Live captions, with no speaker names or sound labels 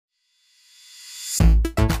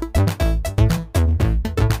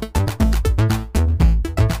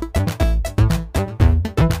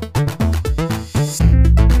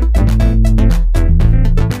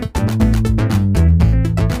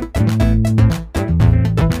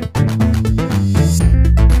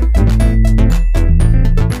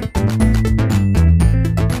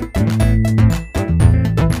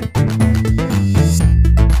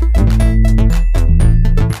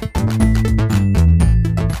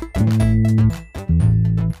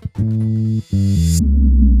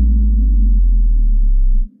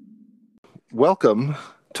welcome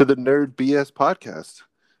to the Nerd BS podcast.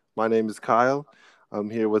 My name is Kyle. I'm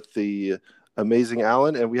here with the amazing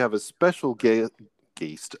Alan, and we have a special guest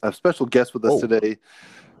with us today.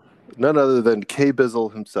 None other than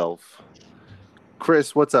KBizzle himself.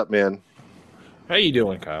 Kris, what's up, man? How you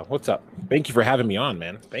doing, Kyle? What's up? Thank you for having me on,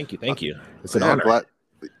 man. Thank you. It's an honor.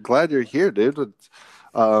 Glad you're here, dude.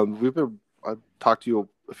 I talked to you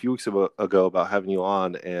a few weeks ago about having you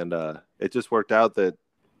on, and it just worked out that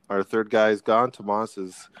our third guy is gone. Tomas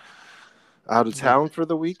is out of town for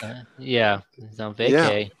the week. Yeah, he's on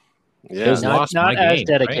vacay. Yeah. Not as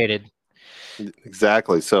dedicated. Right?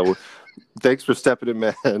 Exactly. So, thanks for stepping in,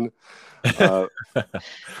 man.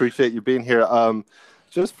 Appreciate you being here.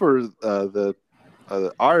 Just for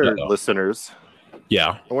our listeners,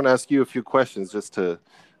 I want to ask you a few questions just to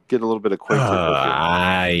get a little bit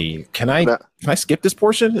acquainted. Can I skip this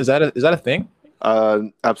portion? Is that a thing?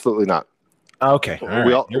 Absolutely not. Okay.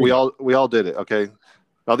 We all did it. Okay.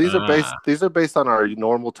 Now these are based on our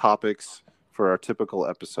normal topics for our typical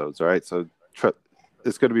episodes. All right. So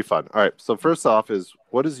it's going to be fun. All right. So first off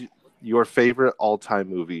what is your favorite all-time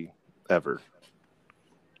movie ever?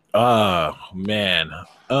 Oh man.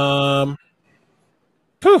 I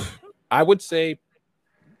would say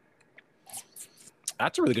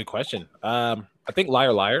that's a really good question. I think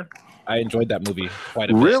Liar Liar. I enjoyed that movie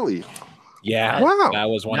quite a bit. Really? Yeah. Wow. That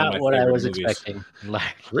was one of my what favorite I was movies. expecting.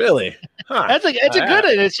 Really? Huh. It's a good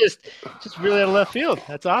one. It's just really out of left field.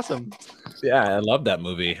 That's awesome. Yeah, I love that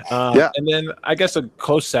movie. And then I guess a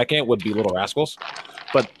close second would be Little Rascals,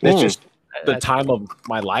 but it's just the time of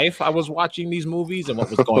my life I was watching these movies and what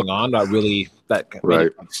was going on that made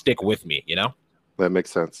it stick with me, you know? That makes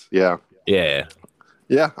sense. Yeah. Yeah.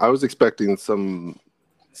 Yeah, I was expecting some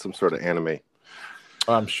sort of anime.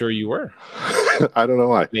 I'm sure you were. I don't know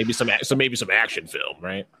why. Maybe some action film,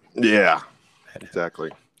 right? Yeah. Exactly.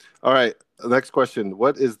 All right. Next question.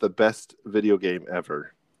 What is the best video game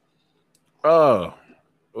ever? Oh,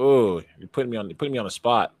 you're putting me on the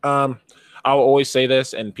spot. I'll always say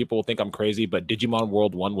this, and people will think I'm crazy, but Digimon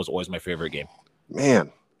World 1 was always my favorite game.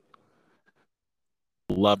 Man.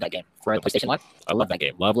 Love that game. For the PlayStation 1, I love that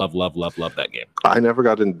game. Love that game. I never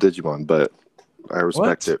got into Digimon, but I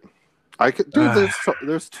respect it.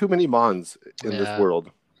 There's too many Mons in this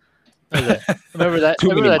world. Remember that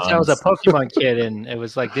I was a Pokemon kid, and it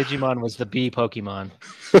was like Digimon was the B Pokemon.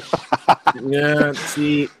 Yeah,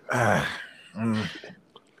 see.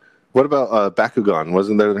 What about Bakugan?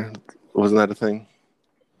 Wasn't that a thing?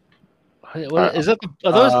 Is that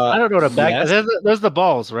those? I don't know what a back. Yes. Those are the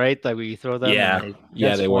balls, right? Like where you throw them.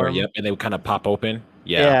 Yeah, they were. Yep, and they would kind of pop open.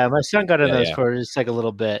 Yeah, my son got in those for just like a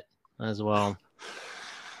little bit as well.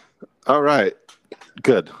 All right,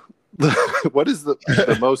 good. What is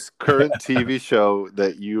the most current TV show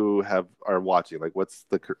that you are watching? Like, what's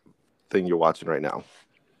the thing you're watching right now?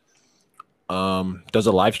 Does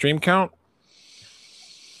a live stream count?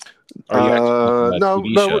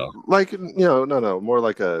 No, like no, more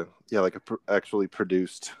like a actually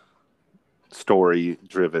produced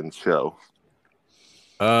story-driven show.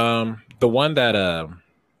 The one that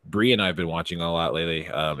Bree and I have been watching a lot lately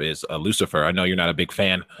is Lucifer. I know you're not a big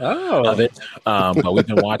fan of it, but we've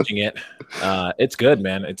been watching it. It's good,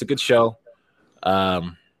 man. It's a good show.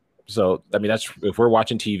 So I mean, that's if we're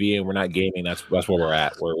watching TV and we're not gaming, that's where we're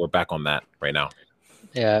at. We're back on that right now.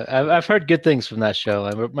 Yeah, I've heard good things from that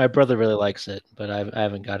show. My brother really likes it, but I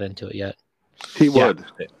haven't got into it yet. He would.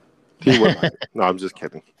 He would. No, I'm just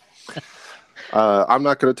kidding. I'm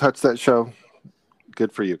not going to touch that show.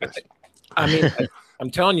 Good for you guys. I mean, I'm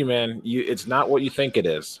telling you, man, it's not what you think it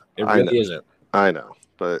is. It really isn't. I know,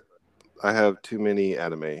 but I have too many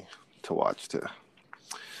anime to watch to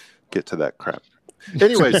get to that crap.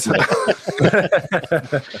 Anyways,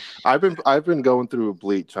 I've been going through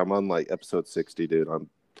Bleach. I'm on like episode 60, dude.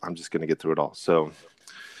 I'm just gonna get through it all. So,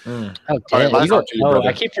 I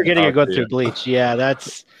keep forgetting to go through Bleach. Yeah,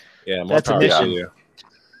 that's a mission.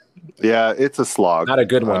 Yeah, it's a slog. Not a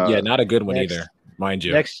good one. Not a good one either, mind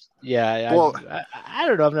you. Well, I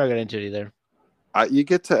don't know. I'm not gonna into it either. You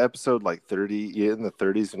get to episode like 30, in the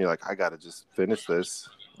 30s, and you're like, I gotta just finish this.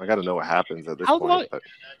 I gotta know what happens at this point.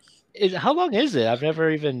 How long is it? I've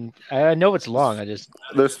never even. I know it's long.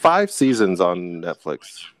 There's 5 seasons on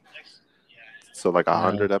Netflix, so like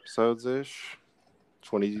 100 episodes ish,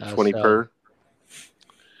 20 per.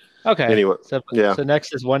 Okay. Anyway, so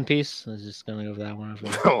next is One Piece. I was just gonna go for that one.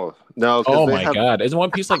 No. Oh my God! Isn't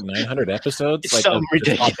One Piece like 900 episodes? It's like so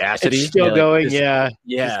ridiculous. Audacity. It's still going.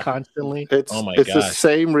 Just constantly. It's the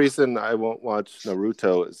same reason I won't watch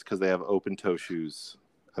Naruto is because they have open toe shoes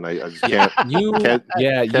and I just can't. You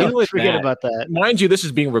forget about that. Mind you, this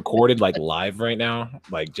is being recorded like live right now.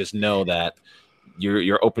 Like, just know that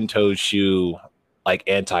your open toed shoe like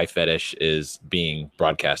anti fetish is being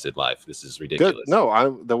broadcasted live. This is ridiculous. Good.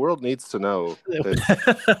 No, the world needs to know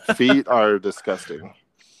that feet are disgusting,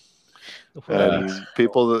 and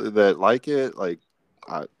people that like it, like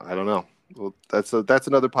I don't know. Well, that's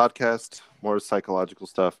another podcast, more psychological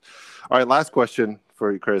stuff. All right, last question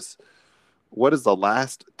for you, Kris. What is the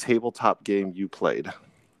last tabletop game you played?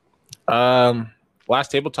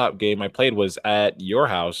 Last tabletop game I played was at your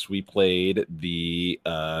house. We played the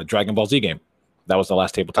Dragon Ball Z game. That was the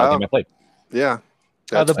last tabletop game I played. Yeah.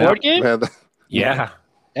 The board game? Man,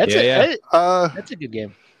 That's a good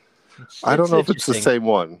game. I don't know if it's the same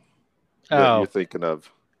one that you're thinking of.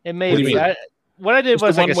 It may be. What I did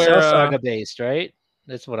was like a Cell Saga based, right?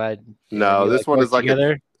 That's what I. No, this one is like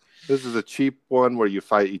this is a cheap one where you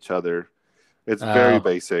fight each other. It's very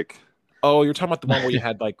basic. Oh, you're talking about the one where you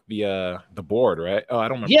had like the board, right? Oh, I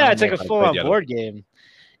don't remember. Yeah, it's like a full-on board game.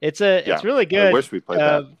 It's really good. I wish we played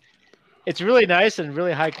that. It's really nice and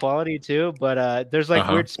really high quality too, but there's like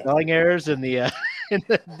weird spelling errors in the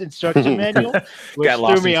instruction manual, which got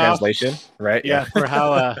lost threw me in off. translation, right? Yeah, for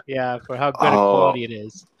how good a quality it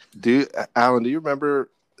is. Alan, do you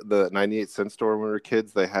remember the 98-cent store when we were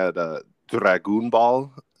kids? They had Dragoon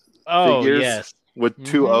Ball figures. Yes. With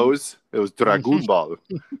two O's. It was Dragoon Ball.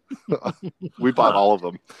 We bought all of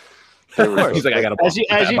them. He's like, I got a ball.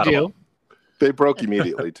 As you do. They broke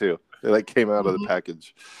immediately too. They like came out of the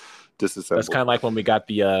package disassembled. That's kind of like when we got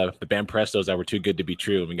the band Prestos that were too good to be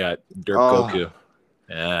true. And we got Goku.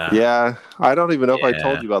 Yeah. I don't even know if I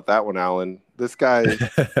told you about that one, Alan. This guy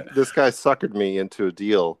suckered me into a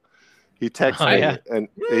deal. He texted me and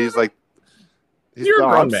he's like, "You're a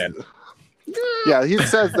grown man." Yeah, he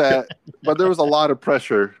says that, but there was a lot of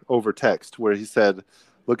pressure over text where he said,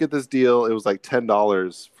 "Look at this deal. It was like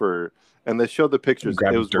 $10 for," and they showed the pictures.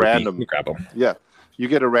 It was random. You grab them. Yeah, you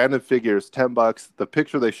get a random figure. It's $10. The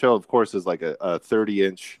picture they show, of course, is like a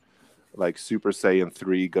 30-inch, like Super Saiyan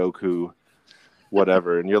 3 Goku,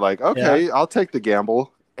 whatever. And you're like, okay, I'll take the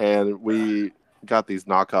gamble. And we got these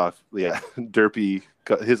knockoff, derpy.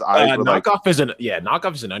 His eyes were like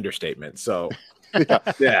knockoff is an understatement. So.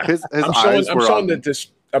 Yeah. His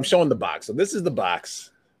I'm showing the box. So this is the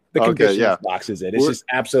box. The condition of the box is it. It's just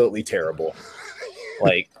absolutely terrible.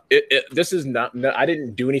 Like this is not. No, I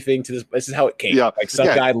didn't do anything to this. This is how it came. Yeah. Like some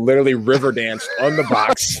guy literally river danced on the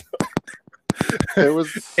box. It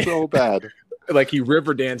was so bad. Like he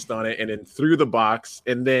river danced on it and then threw the box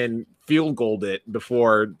and then field goaled it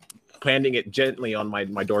before planting it gently on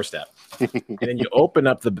my doorstep. And then you open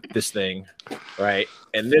up this thing, right?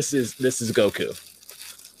 And this is Goku.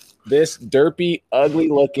 This derpy, ugly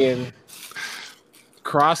looking,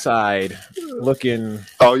 cross-eyed looking.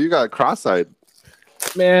 Oh, you got cross-eyed.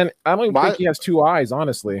 Man, I don't even think he has two eyes,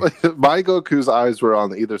 honestly. My Goku's eyes were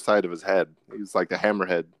on either side of his head. He's like a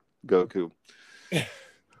hammerhead Goku.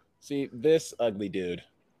 See, this ugly dude.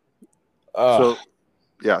 So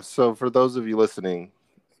for those of you listening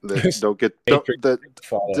that don't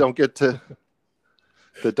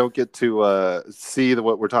get to see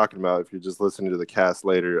what we're talking about if you're just listening to the cast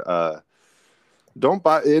later, don't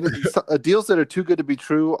buy it. Deals that are too good to be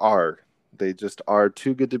true they just are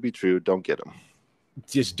too good to be true. Don't get them.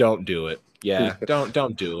 Just don't do it. Yeah,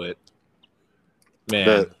 don't do it,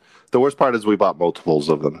 man. The worst part is we bought multiples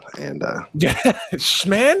of them, and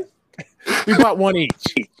man, we bought one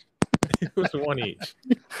each. It was one each.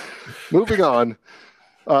 Moving on.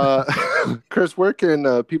 Kris, where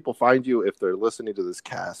can people find you if they're listening to this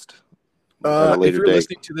cast? If you're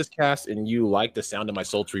listening to this cast and you like the sound of my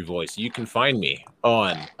sultry voice, you can find me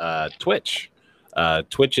on Twitch.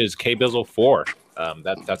 Twitch is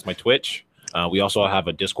KBizzle4. That's my Twitch. We also have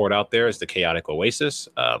a Discord out there. It's the Chaotic Oasis.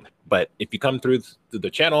 But if you come through the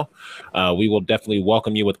channel, we will definitely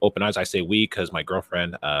welcome you with open eyes. I say we because my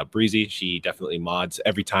girlfriend, Breezy, she definitely mods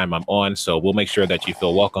every time I'm on. So we'll make sure that you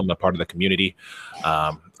feel welcome, a part of the community.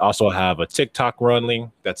 Also have a TikTok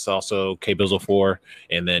running. That's also KBizzle4,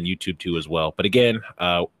 and then YouTube too as well. But again,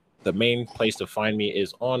 the main place to find me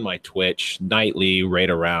is on my Twitch nightly, right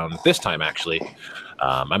around this time, actually.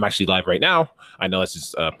 I'm actually live right now. I know this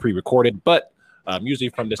is pre-recorded, but usually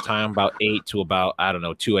from this time, about 8 to about,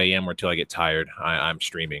 2 a.m. or until I get tired, I'm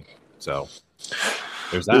streaming. So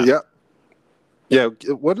there's that. Yeah.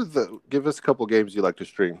 Give us a couple games you like to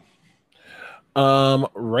stream.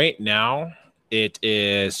 Right now, it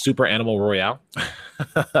is Super Animal Royale.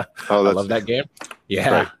 I love that game. Yeah.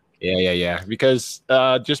 Right. Yeah. Because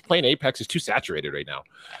just playing Apex is too saturated right now.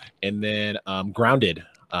 And then Grounded.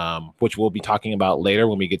 which we'll be talking about later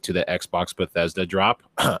when we get to the Xbox Bethesda drop.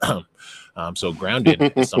 So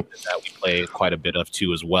Grounded is something that we play quite a bit of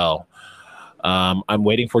too as well. I'm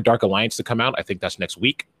waiting for Dark Alliance to come out. I think that's next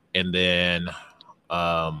week. And then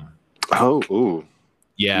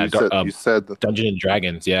yeah, you said Dungeons and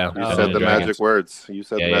Dragons. Yeah, you said the magic words. You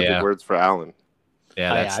said the magic words for Alan.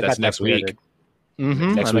 Yeah, that's next week.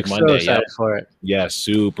 Next week, Monday. Excited for it. Yeah,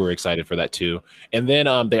 super excited for that too. And then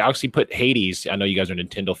they actually put Hades. I know you guys are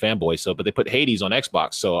Nintendo fanboys, but they put Hades on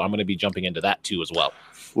Xbox, so I'm going to be jumping into that too as well.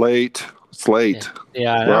 It's late.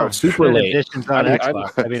 Yeah, wow, super late. On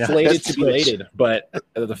Xbox. I mean, slated to be lated, but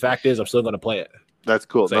the fact is, I'm still going to play it. That's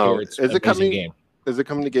cool. No, is it coming? Game. Is it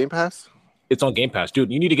coming to Game Pass? It's on Game Pass,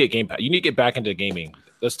 dude. You need to get Game Pass. You need to get back into gaming.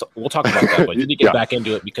 We'll talk about that, but you need to get back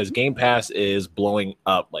into it because Game Pass is blowing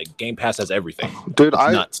up. Like Game Pass has everything, dude.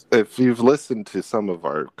 If you've listened to some of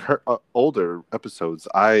our older episodes,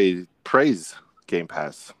 I praise Game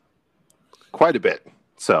Pass quite a bit.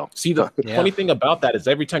 So see, the funny thing about that is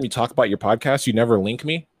every time you talk about your podcast, you never link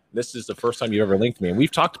me. This is the first time you ever linked me, and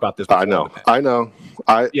we've talked about this before. I know.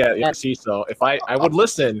 See, so if I would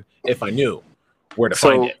listen if I knew where to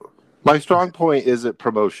find it. My strong point isn't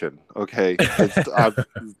promotion, okay?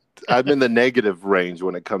 I'm in the negative range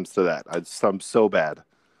when it comes to that. I'm so bad.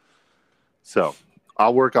 So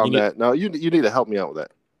I'll work on that. No, you need to help me out with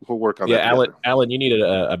that. We'll work on that. Yeah, Alan, you need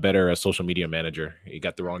a better social media manager. You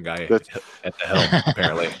got the wrong guy at the helm,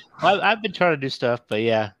 apparently. I've been trying to do stuff, but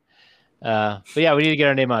yeah. We need to get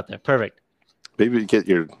our name out there. Perfect. Maybe get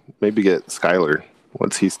Skylar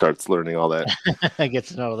once he starts learning all that. Gets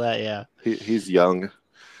to know that, yeah. He's young.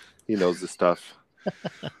 He knows the stuff.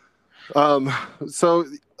 So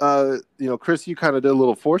Kris, you kind of did a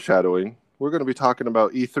little foreshadowing. We're going to be talking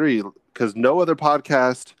about E3 because no other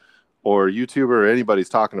podcast or YouTuber or anybody's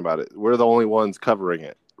talking about it. We're the only ones covering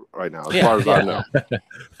it right now, as far as I know.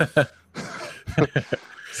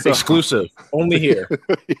 Exclusive, only here.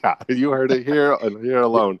 Yeah, you heard it here and here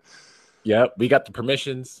alone. Yep, we got the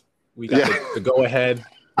permissions. We got the go ahead.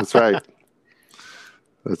 That's right.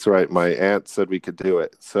 That's right. My aunt said we could do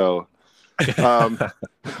it. So,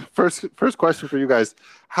 first question for you guys: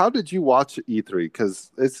 how did you watch E3?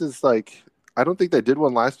 Because this is like, I don't think they did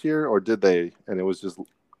one last year, or did they? And it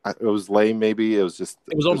was lame. Maybe it was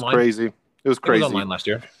crazy. It was crazy. It was online last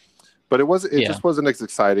year, but it just wasn't as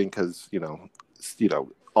exciting because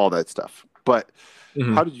all that stuff. But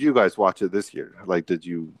how did you guys watch it this year? Like, did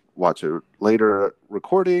you watch it later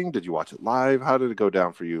recording? Did you watch it live? How did it go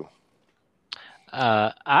down for you?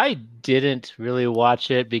 I didn't really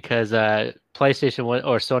watch it because PlayStation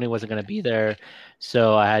or Sony wasn't going to be there,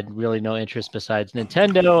 so I had really no interest besides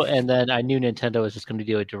Nintendo. And then I knew Nintendo was just going to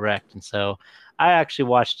do a direct, and so I actually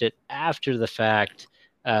watched it after the fact,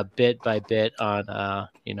 bit by bit on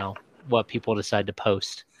what people decide to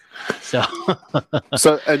post. So,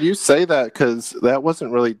 and you say that because that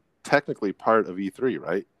wasn't really technically part of E3,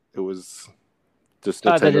 right? It was. Just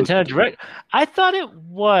the Nintendo Direct. I thought it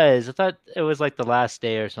was. I thought it was like the last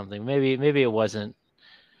day or something. Maybe it wasn't.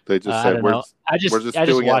 They just said we're just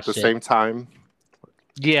doing it at the same time.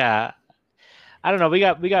 Yeah, I don't know. We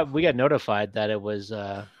got notified that it was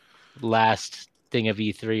last thing of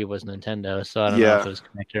E3 was Nintendo. So I don't know if it was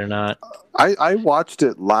connected or not. I watched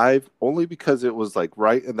it live only because it was like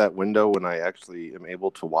right in that window when I actually am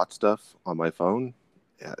able to watch stuff on my phone.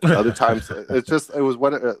 Yeah, other times it was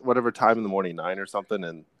whatever time in the morning, 9 or something,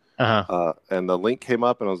 and the link came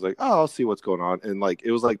up and I was like, oh, I'll see what's going on, and like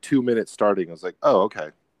it was like 2 minutes starting. I was like, oh, okay,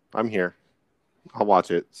 I'm here, I'll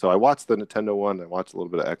watch it. So I watched the Nintendo one. I watched a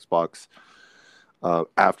little bit of Xbox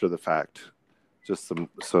after the fact, just some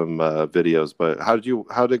videos. But how did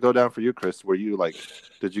it go down for you, Kris? Were you like,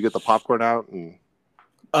 did you get the popcorn out and?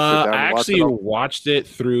 I actually watched it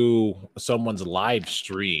through someone's live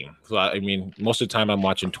stream. So, I mean, most of the time I'm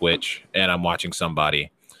watching Twitch and I'm watching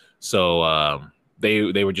somebody. So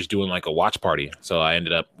they were just doing like a watch party. So I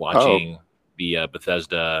ended up watching the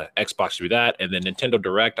Bethesda Xbox through that, and then Nintendo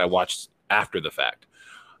Direct I watched after the fact.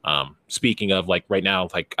 Speaking of, like, right now,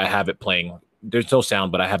 like I have it playing. There's no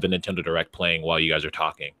sound, but I have the Nintendo Direct playing while you guys are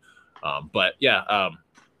talking.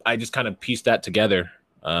 I just kind of pieced that together.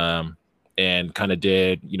 And kind of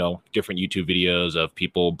did, different YouTube videos of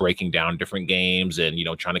people breaking down different games and,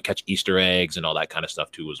 trying to catch Easter eggs and all that kind of stuff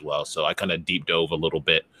too as well. So I kind of deep dove a little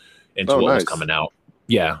bit into what was coming out.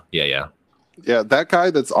 Yeah. Yeah, that guy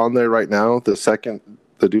that's on there right now,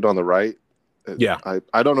 the dude on the right. Yeah.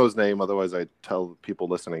 I don't know his name, otherwise I'd tell people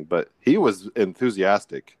listening, but he was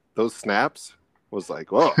enthusiastic. Those snaps was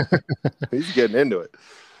like, whoa, he's getting into it.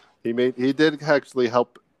 He did actually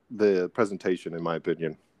help the presentation, in my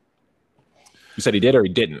opinion. You said he did or he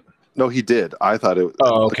didn't? No, he did. I thought it.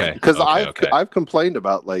 Oh, okay. Because Okay. I've complained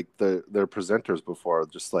about like their presenters before.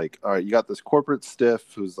 Just like, all right, you got this corporate stiff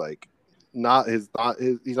who's like he's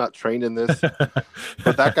not trained in this,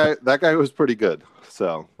 but that guy was pretty good.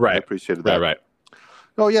 So I appreciated that. Right.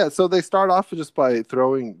 Oh yeah. So they start off just by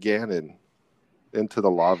throwing Ganon into the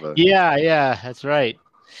lava. Yeah, that's right.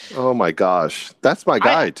 Oh my gosh, that's my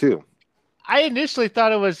guy too. I initially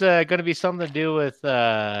thought it was going to be something to do with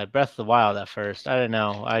Breath of the Wild at first. I don't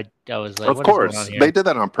know. I was like, of course, they did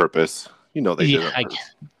that on purpose. You know, they did it.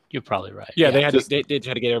 You're probably right. Yeah, they had to get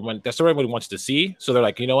everyone. That's what everybody wants to see. So they're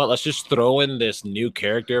like, you know what? Let's just throw in this new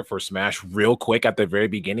character for Smash real quick at the very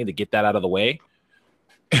beginning to get that out of the way.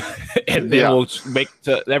 And then we'll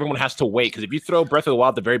everyone has to wait, because if you throw Breath of the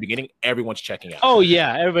Wild at the very beginning, everyone's checking out. Oh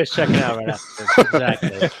yeah, everybody's checking out right after.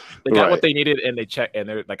 Exactly. They got what they needed, and they check, and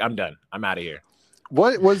they're like, "I'm done. I'm out of here."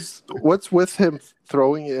 What's with him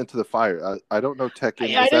throwing it into the fire? I don't know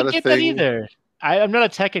Tekken. I didn't get that either. I'm not a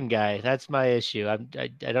Tekken guy. That's my issue. I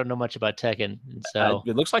don't know much about Tekken, so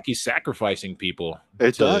it looks like he's sacrificing people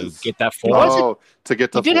to get that form. To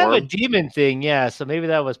get the form. He did have a demon thing, yeah. So maybe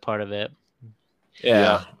that was part of it.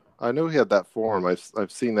 Yeah. I know he had that form.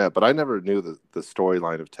 I've seen that, but I never knew the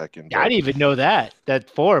storyline of Tekken. Yeah, I didn't even know that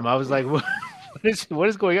form. I was like, what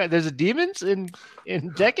is going on? There's demons in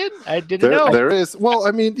Tekken? I didn't know. There is. Well,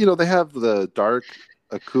 I mean, they have the dark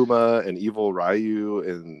Akuma and evil Ryu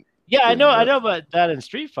and I know about that in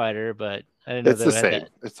Street Fighter, but I didn't know it's the same.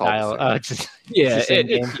 It's all the same.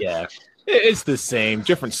 It's the same,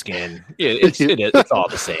 different skin. It is. It's all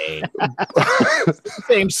the same.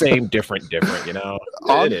 same, different.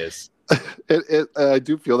 It is. I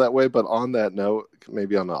do feel that way, but on that note,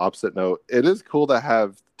 maybe on the opposite note, it is cool to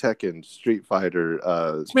have Tekken, Street Fighter.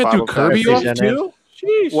 Man, threw Kirby off too.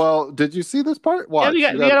 Jeez. Well, did you see this part? Watch.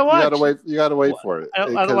 Yeah, you gotta watch. You gotta wait for it. I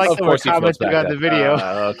don't like the commenting on the video.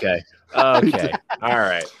 Okay. All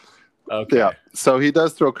right. Okay. Yeah. So he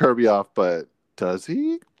does throw Kirby off, but does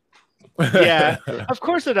he? Yeah, of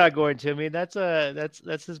course they're not going to. I mean, that's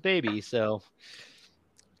his baby, so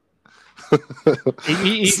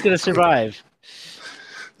he's gonna survive.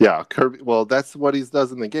 Yeah, Kirby. Well, that's what he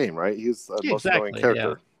does in the game, right? He's a most annoying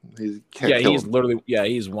character. Yeah. He's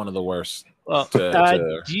one of the worst. Well,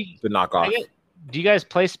 to knock off. Do you guys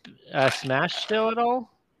play Smash still at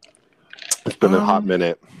all? It's been a hot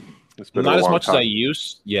minute. It's been not as much as I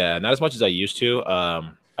used. Yeah, not as much as I used to.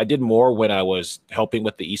 I did more when I was helping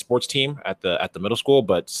with the esports team at the middle school,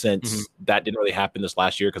 but since that didn't really happen this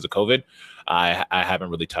last year because of COVID, I haven't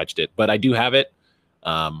really touched it. But I do have it,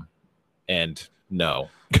 and no.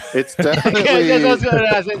 It's definitely.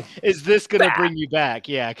 Is this going to bring you back?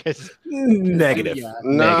 Yeah, because negative.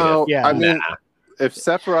 No, yeah. I mean, if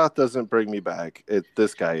Sephiroth doesn't bring me back,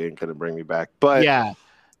 this guy ain't going to bring me back. But yeah,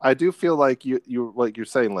 I do feel like you like you're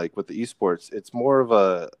saying, like with the esports, it's more of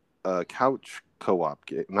a couch co-op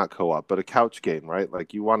game, not co-op, but a couch game, right?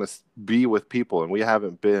 Like you want to be with people, and we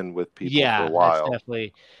haven't been with people for a while. That's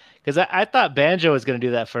definitely, because I thought Banjo was going to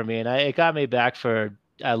do that for me, and it got me back for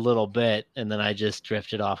a little bit, and then I just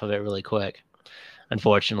drifted off of it really quick,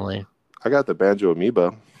 unfortunately. I got the Banjo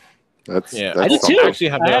amiibo. That's I did too.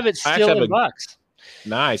 I have it still in a box.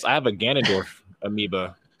 Nice. I have a Ganondorf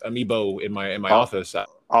amiibo in my office.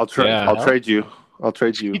 I'll trade you. I'll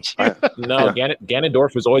trade you.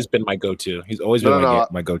 Ganondorf has always been my go-to. He's always been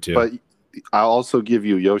my go-to. But I'll also give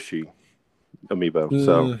you Yoshi amiibo.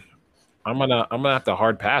 So I'm gonna have to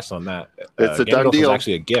hard pass on that. It's a done deal. Was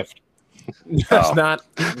actually a gift. That's not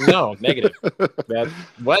negative.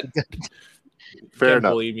 What? Fair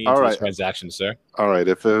enough. Believe me into this transaction, sir. All right,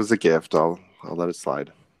 if it was a gift, I'll let it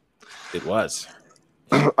slide. It was.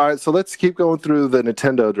 All right, so let's keep going through the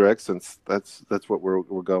Nintendo Direct, since that's what we're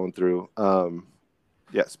going through.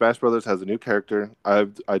 Smash Brothers has a new character. I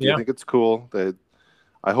do think it's cool.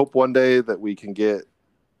 I hope one day that we can get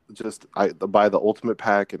buy the Ultimate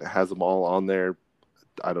Pack and it has them all on there.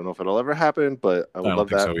 I don't know if it'll ever happen, but I would love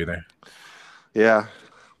that. I don't think so either. Yeah,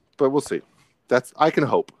 but we'll see. I can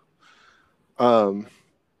hope.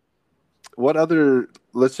 What other?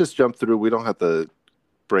 Let's just jump through. We don't have to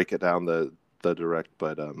break it down the Direct,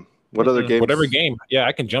 but what other games? Whatever game. Yeah,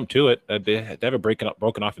 I can jump to it. They have it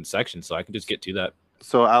broken off in sections, so I can just get to that.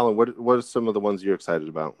 So, Alan, what are some of the ones you're excited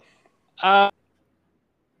about?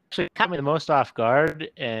 Actually, caught me the most off guard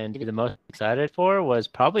and the most excited for was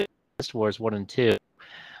probably Advanced Wars 1 and 2.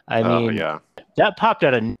 I mean, that popped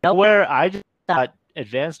out of nowhere. I just thought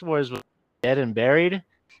Advanced Wars was dead and buried,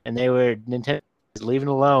 and Nintendo was leaving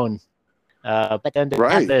alone. But then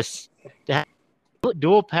to have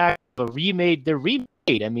dual pack of a remade. They're remade.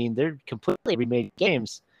 I mean, they're completely remade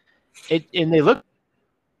games. And they look.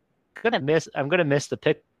 I'm gonna miss the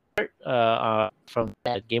pick from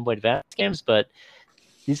that Game Boy Advance games, but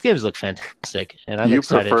these games look fantastic, and I'm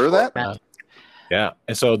excited. You prefer that? Yeah,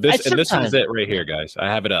 and so this is it right here, guys. I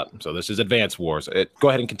have it up. So this is Advance Wars. Go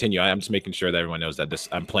ahead and continue. I'm just making sure that everyone knows that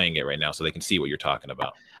I'm playing it right now, so they can see what you're talking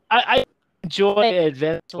about. I enjoy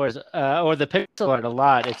Advance Wars or the pixel art a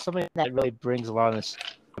lot. It's something that really brings along this,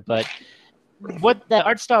 but what the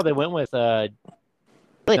art style they went with, really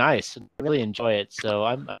nice. I really enjoy it, so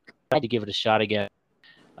I'm glad to give it a shot again.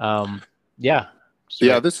 Yeah.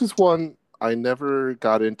 This is one I never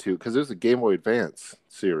got into because there's a Game Boy Advance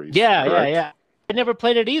series. Yeah. I never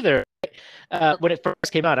played it either when it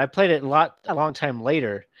first came out. I played it a long time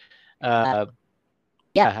later. I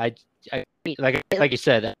like you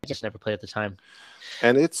said, I just never played at the time.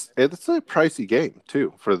 And it's a pricey game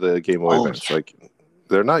too for the Game Boy Advance. Yeah. Like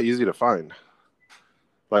they're not easy to find.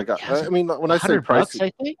 Like I mean, when I say pricey,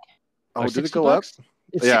 I think. Oh, did it go bucks? up?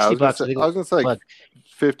 It's $60. I was gonna say like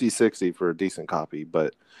 50, 60 for a decent copy,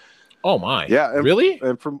 but oh my, yeah, really?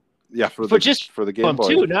 And for the Game Boy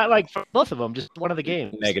too, not like for both of them, just one of the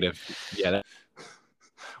games. Negative, yeah.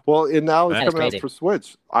 Well, and now it's coming out for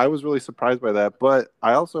Switch. I was really surprised by that, but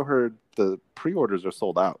I also heard the pre-orders are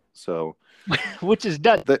sold out. So, which is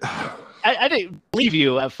nuts. I didn't believe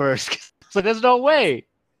you at first. So there's no way.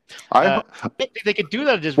 I didn't think they could do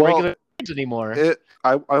that at just regular games anymore.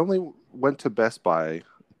 I only went to Best Buy,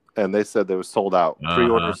 and they said they were sold out.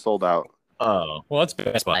 Pre-orders sold out. Oh, well, it's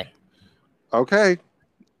Best Buy. Okay.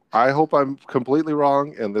 I hope I'm completely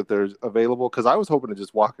wrong and that they're available because I was hoping to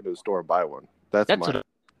just walk into a store and buy one.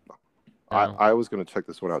 I was going to check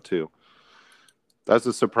this one out too. That's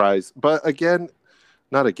a surprise. But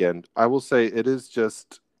not again. I will say it is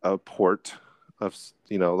just a port of,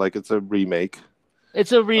 like it's a remake.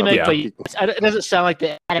 It's a remake, but it doesn't sound like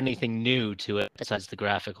they add anything new to it besides the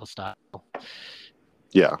graphical style.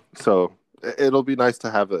 Yeah. So it'll be nice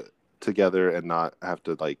to have it together and not have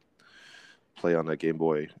to play on a Game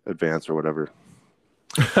Boy Advance or whatever.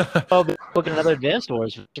 Look at another Advance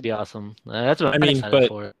Wars would be awesome. That's what I mean,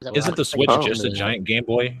 but isn't the Switch just a giant Game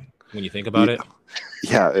Boy when you think about it?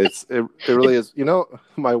 Yeah, it really is.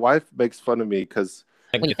 My wife makes fun of me because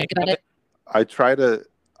when you think about it, I try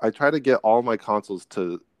to get all my consoles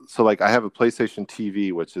I have a PlayStation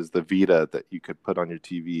TV, which is the Vita that you could put on your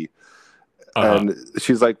TV. And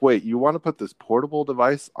she's like, wait, you want to put this portable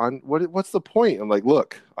device on? What's the point? I'm like,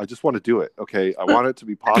 look, I just want to do it. Okay. I want it to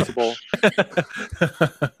be possible.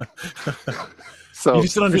 So you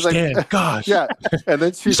just don't understand. Like, gosh. Yeah. And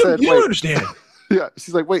then she said, you don't understand. Yeah.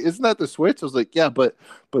 She's like, wait, isn't that the Switch? I was like, yeah, but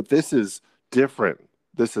this is different.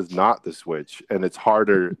 This is not the Switch. And it's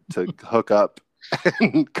harder to hook up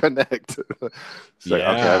and connect. So okay,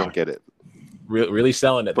 I don't get it. Really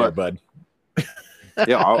selling it there, bud.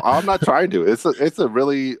 Yeah, I'm not trying to. It's a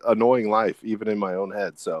really annoying life, even in my own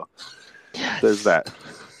head. So there's that.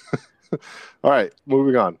 All right,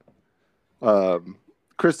 moving on.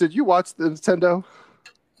 Kris, did you watch the Nintendo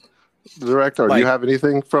Direct, or do you have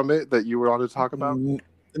anything from it that you wanted to talk about?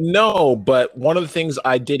 No, but one of the things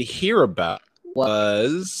I did hear about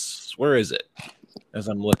was, where is it? As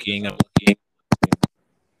I'm looking.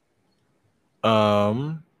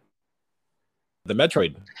 The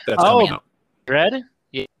Metroid that's coming out. Dread?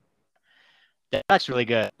 Yeah. That's really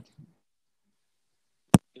good.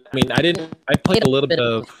 I mean, I played a little bit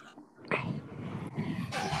of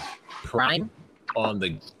Prime on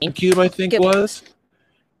the GameCube, I think it was.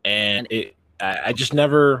 And I just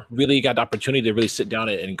never really got the opportunity to really sit down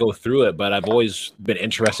and go through it, but I've always been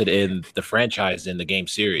interested in the franchise in the game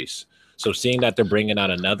series. So seeing that they're bringing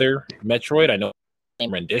out another Metroid, I know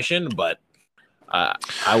same rendition, but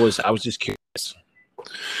I was just curious.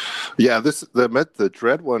 Yeah, the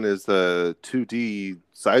Dread one is the 2D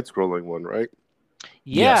side-scrolling one, right?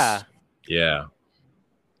 Yeah. Yes.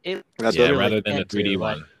 Yeah. Rather than the 3D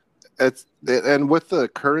one. And with the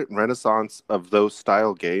current renaissance of those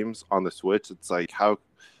style games on the Switch, it's like how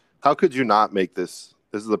could you not make this?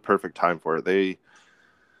 This is the perfect time for it.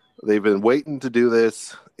 They've been waiting to do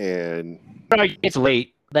this, and it's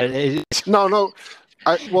late. No.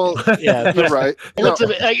 Yeah, you're right.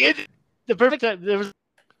 The perfect time. There was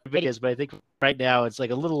Vegas, but I think right now it's like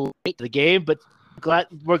a little late to the game. But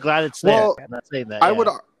we're glad it's there. Well, I'm not saying that.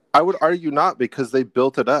 I would argue not, because they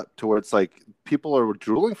built it up to where it's like people are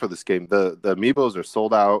drooling for this game. The amiibos are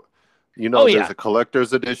sold out. There's a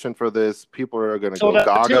collector's edition for this. People are going to go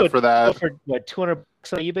gaga for that. For what, $200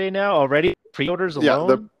 on eBay now already? Pre-orders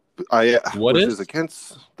alone. What is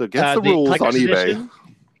against the rules on eBay? Edition?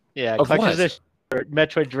 Yeah, collector's edition for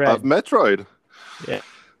Metroid Dread. Of Metroid. Yeah.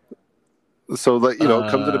 So it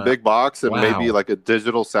comes in a big box and maybe like a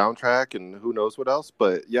digital soundtrack and who knows what else.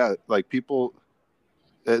 But yeah, like people.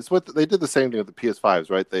 It's what they did the same thing with the PS5s,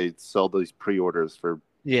 right? They sell these pre-orders for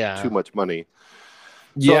too much money.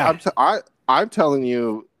 Yeah. So I'm telling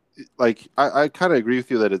you, like, I kind of agree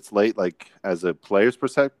with you that it's late, like, as a player's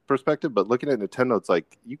perspective, but looking at Nintendo, it's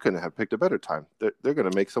like, you couldn't have picked a better time. They're going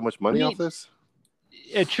to make so much money off this.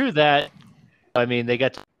 True that. I mean, they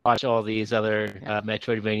got to watch all these other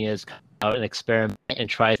Metroidvanias come out and experiment and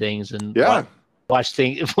try things and watch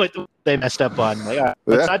things what they messed up on. Like,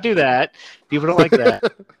 let's not do that. People don't like that.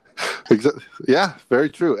 Yeah, very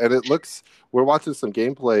true. And we're watching some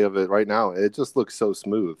gameplay of it right now. It just looks so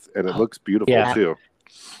smooth, and it looks beautiful too.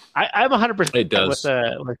 I'm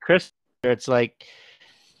 100% with Kris. It's like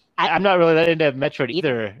I'm not really that into Metroid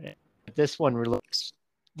either. This one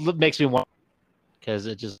makes me want because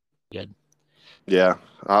it's just good. Yeah,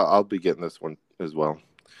 I'll be getting this one as well.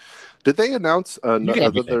 Did they announce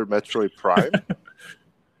another Metroid Prime?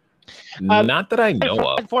 Not that I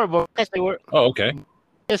know of. They were. Oh, okay.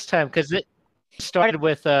 This time, because it started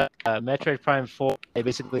with Metroid Prime 4. They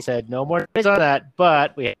basically said no more days on that,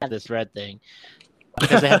 but we had this red thing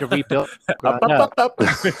because they had to rebuild.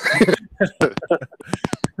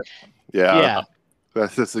 Yeah.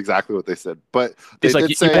 That's just exactly what they said. But it's like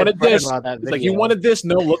you wanted this. It's like you wanted this.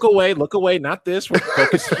 No, look away, not this.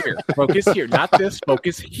 Focus here. Focus here. Not this.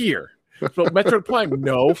 Focus here. So Metroid Prime,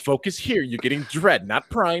 no, focus here. You're getting Dread, not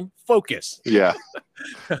Prime. Focus. Yeah.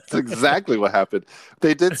 That's exactly what happened.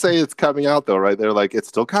 They did say it's coming out though, right? They're like, it's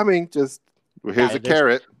still coming. Just here's a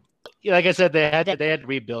carrot. Like I said, they had to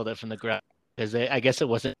rebuild it from the ground because I guess it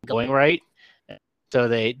wasn't going right. So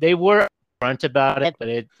they were front about it, but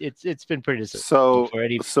it's been pretty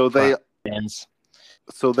disappointing so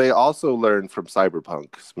they also learned from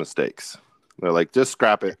Cyberpunk's mistakes. They're like, just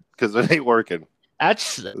scrap it because it ain't working.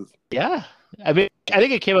 Yeah. I mean, I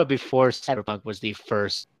think it came up before Cyberpunk was the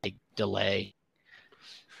first delay.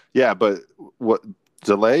 Yeah, but what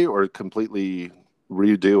delay or completely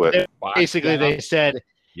redo it? Basically, they said,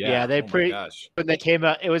 when they came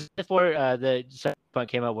out, it was before the Cyberpunk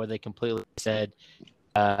came out, where they completely said,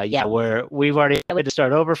 we've already had to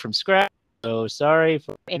start over from scratch. So sorry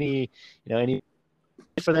for any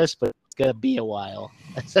for this, but it's gonna be a while.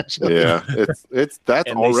 Essentially. Yeah, that's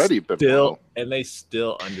already been a while. And they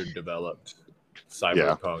still underdeveloped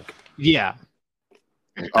Cyberpunk. Yeah.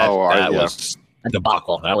 That was a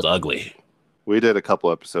debacle. That was ugly. We did a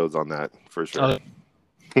couple episodes on that for sure.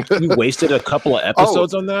 You wasted a couple of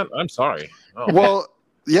episodes on that? I'm sorry. Well,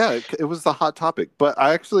 yeah, it was the hot topic. But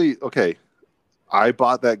I I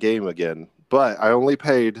bought that game again, but I only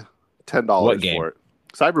paid $10 for it.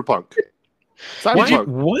 Cyberpunk.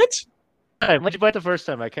 What? What'd you buy it the first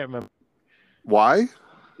time? I can't remember. Why?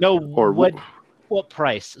 No, or what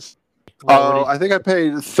price? I think I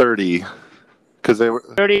paid $30 because they were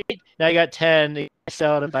 30. Now you got 10. You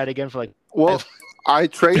sell it and buy it again for like. Well, I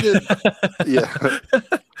traded. Yeah,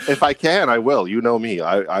 if I can, I will. You know me.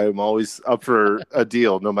 I'm always up for a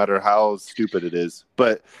deal, no matter how stupid it is.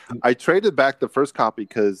 But I traded back the first copy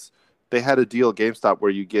because they had a deal at GameStop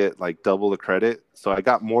where you get like double the credit. So I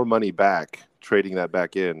got more money back trading that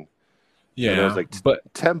back in. Yeah, and I was like,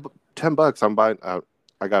 but $10. I'm buying.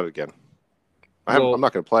 I got it again. I'm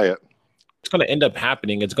not going to play it. It's going to end up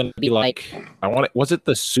happening. It's going to be like was it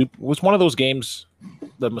was one of those games,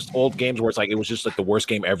 the most old games where it's like it was just like the worst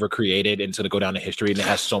game ever created, and it's going to go down in history, and it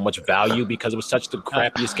has so much value because it was such the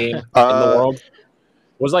crappiest game in the world. It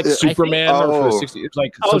was like Superman or for 60. It's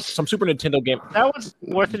like some Super Nintendo game. That was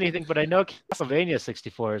worth anything, but I know Castlevania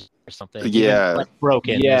 64 or something. Yeah, like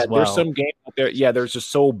broken. Yeah, as well. There's some games out there. Yeah, they're just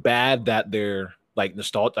so bad that they're like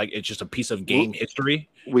nostalgic. Like it's just a piece of game history.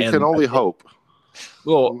 We can only hope.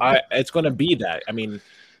 Well, it's going to be that. I mean,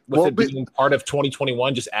 it being part of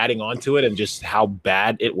 2021, just adding on to it and just how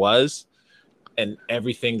bad it was, and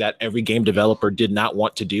everything that every game developer did not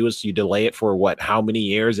want to do is you delay it for how many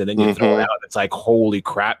years, and then you throw it out. It's like, holy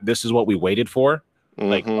crap, this is what we waited for.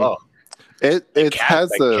 Like, it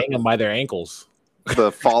has hang them by their ankles.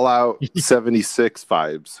 The Fallout 76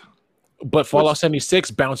 vibes, but Fallout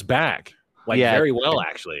 76 bounced back very well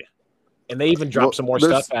actually. And they even dropped some more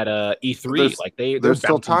stuff at E3. Like they're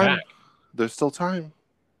still time. Back. There's still time.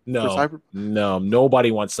 No,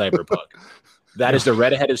 nobody wants Cyberpunk. That is the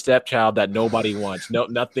red-headed stepchild that nobody wants. No,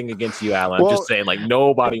 nothing against you, Alan. I'm just saying, like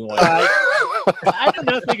nobody wants. I know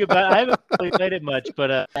nothing about it. I haven't really played it much,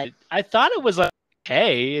 but I thought it was like,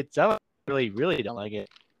 hey, it sounds really don't like it.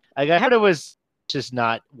 I heard it was just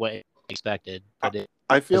not what I expected, but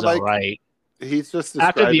I feel like right. He's just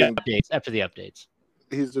describing after the updates.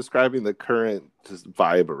 He's describing the current just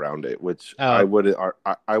vibe around it, which I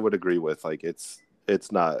would agree with. Like it's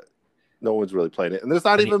not No one's really playing it, and there's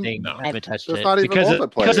not even. I haven't touched there's it not even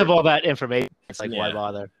multiplayer because of all that information. It's like why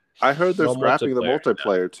bother? I heard they're scrapping the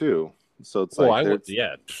multiplayer too, so it's like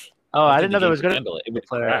Oh, I didn't know there was going to handle it. It would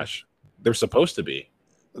crash. They're supposed to be.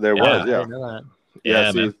 There was, I didn't know that.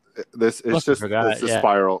 Yeah, see, this it's just it's a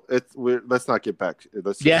spiral. It's weird. Let's not get back.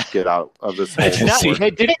 Let's just get out of this. They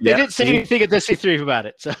didn't say anything at the C3 about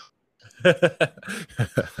it. So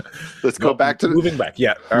let's go back to moving back.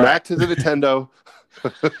 Yeah, back to the Nintendo.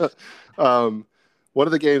 One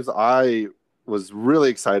of the games I was really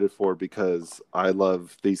excited for because I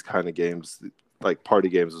love these kind of games, like party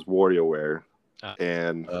games, is WarioWare.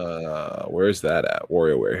 And where's that at?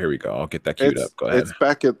 WarioWare. Here we go. I'll get that queued up. Go ahead. It's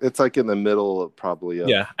back. It's like in the middle of probably.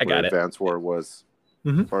 I got it. Advance War was.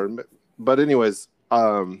 But anyways,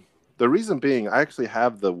 the reason being, I actually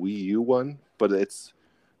have the Wii U one, but it's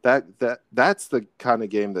that's the kind of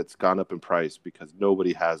game that's gone up in price because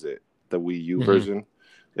nobody has it. The Wii U version,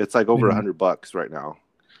 it's like over $100 right now.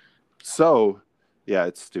 So, yeah,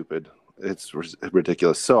 it's stupid. It's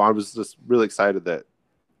ridiculous. So I was just really excited that,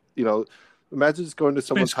 imagine just going to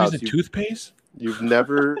someone's house. Toothpaste? You've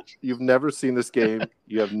never seen this game.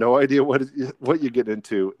 You have no idea what you get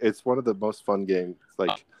into. It's one of the most fun games.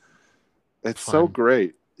 Like, it's so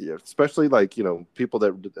great. Yeah, especially like people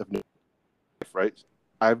that have no life, right.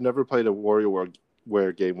 I've never played a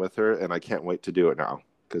WarioWare game with her, and I can't wait to do it now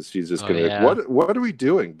because she's just gonna be like, what are we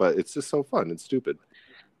doing? But it's just so fun and stupid.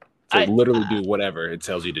 To literally do whatever it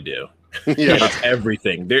tells you to do. It's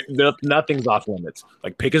everything. Nothing's off limits.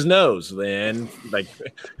 Like pick his nose, then like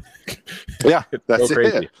that's so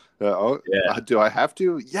crazy. Do I have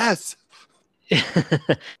to? Yes.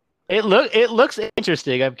 It looks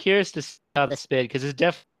interesting. I'm curious to see how the spin because it's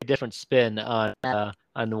definitely a different spin on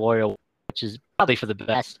Wario, which is probably for the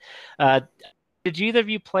best. Did either of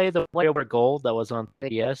you play the WarioWare Gold that was on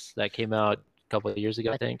 3DS that came out a couple of years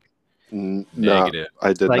ago? I think. Negative. No,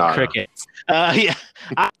 I did not. Crickets.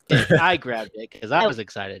 I grabbed it because I was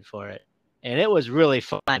excited for it, and it was really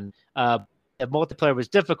fun. The multiplayer was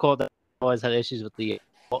difficult. I always had issues with the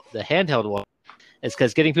handheld one. It's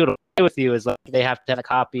because getting people to play with you is like they have to have a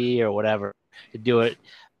copy or whatever to do it.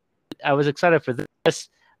 I was excited for this.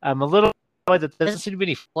 I'm a little annoyed that there doesn't seem to be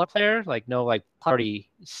any 4-player, like no like party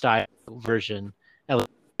style version. I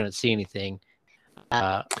didn't see anything.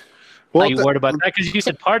 Are you worried about that? Because you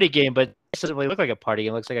said party game, but it doesn't really look like a party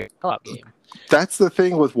game. It looks like a co-op game. That's the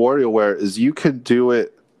thing with WarioWare is you can do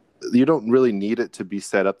it. You don't really need it to be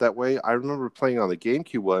set up that way. I remember playing on the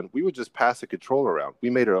GameCube one. We would just pass a controller around. We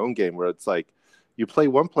made our own game where it's like you play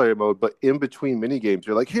one player mode, but in between mini games,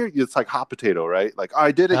 you're like, here, it's like hot potato, right? Like,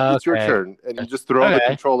 I did it. It's your turn. And you just throw the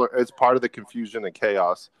controller. It's part of the confusion and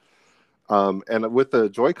chaos. And with the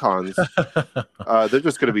Joy-Cons, they're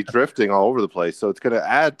just going to be drifting all over the place. So it's going to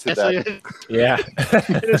add to that.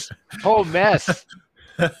 This whole mess.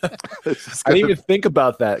 I didn't even think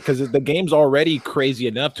about that because the game's already crazy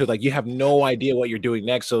enough to like you have no idea what you're doing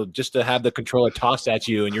next. So just to have the controller tossed at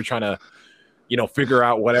you and you're trying to, figure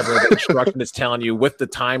out whatever the instruction is telling you with the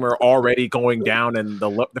timer already going down, and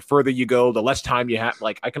the further you go, the less time you have.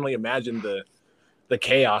 Like I can only imagine the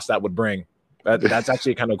chaos that would bring. That's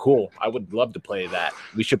actually kind of cool. I would love to play that.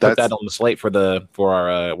 We should put that on the slate for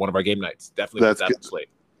our one of our game nights. Definitely put that on the slate.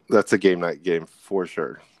 That's a game night game for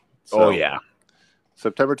sure. So, yeah.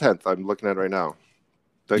 September 10th. I'm looking at it right now.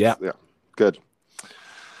 Thanks. Yeah. Good.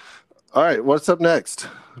 All right. What's up next?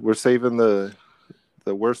 We're saving the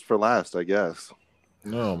worst for last, I guess.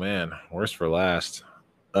 Oh man, worst for last.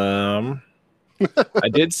 I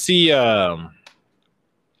did see. Where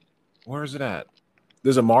is it at?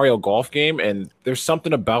 There's a Mario Golf game, and there's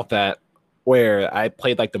something about that where I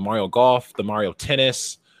played like the Mario Golf, the Mario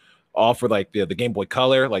Tennis, all for like the Game Boy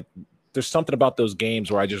Color. Like, there's something about those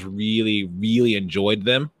games where I just really, really enjoyed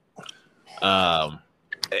them.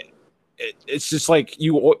 It's just like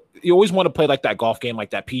you always want to play like that golf game, like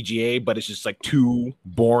that PGA, but it's just like too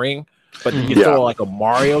boring. But then you throw like a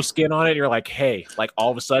Mario skin on it, and you're like, hey, like all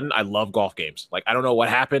of a sudden, I love golf games. Like I don't know what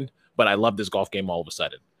happened, but I love this golf game all of a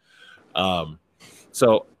sudden.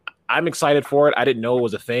 So I'm excited for it. I didn't know it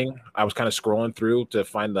was a thing. I was kind of scrolling through to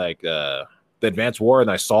find like the Advance War,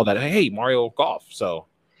 and I saw that, hey, Mario Golf. So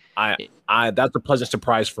I that's a pleasant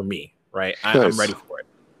surprise for me, right? I'm ready for it.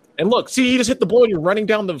 And look, see, you just hit the ball and you're running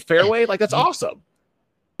down the fairway. Like that's awesome.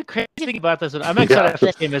 The crazy thing about this one, I'm excited for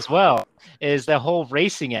this game as well, is the whole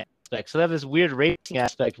racing aspect. So they have this weird racing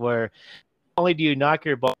aspect where not only do you knock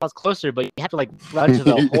your balls closer, but you have to like run to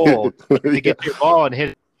the hole to get your ball and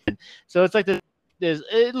hit it. So it's like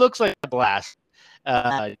it looks like a blast.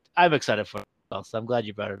 I'm excited for it, so I'm glad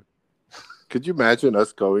you brought it. Could you imagine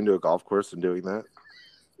us going to a golf course and doing that?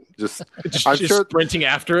 just sprinting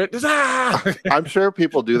after it. I'm sure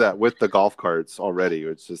people do that with the golf carts already.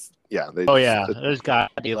 It's just there's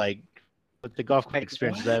got to be like with the golf cart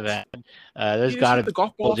experiences I've had. There's got to the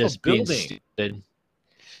golf ball just being stupid.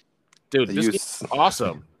 Dude, this is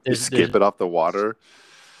awesome. You skip it off the water.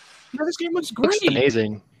 Yeah, this game looks great. It's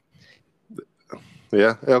amazing.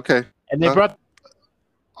 Yeah. Okay. And they brought,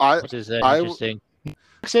 which is interesting.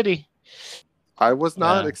 City. I was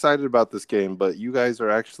not excited about this game, but you guys are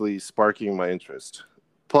actually sparking my interest.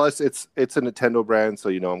 Plus, it's a Nintendo brand, so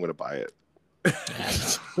I'm going to buy it.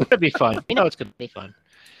 It's going to be fun. It's going to be fun.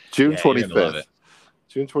 June 25th.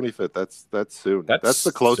 June 25th. That's soon. That's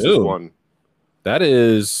the closest one. That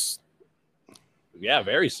is,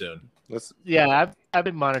 very soon. I've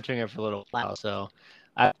been monitoring it for a little while, so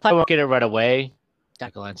I probably won't get it right away.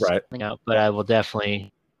 Out, but I will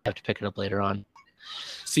definitely have to pick it up later on.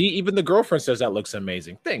 See, even the girlfriend says that looks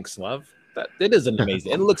amazing. Thanks, love. It is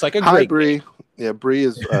amazing. It looks like a great. Hi, Bree. Yeah, Bree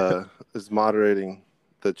is moderating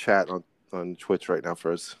the chat on Twitch right now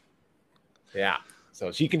for us. Yeah,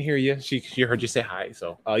 so she can hear you. She heard you say hi.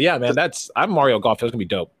 So, man, I'm Mario Golf. That's gonna be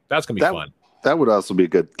dope. That's gonna be fun. That would also be a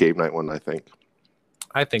good game night one, I think.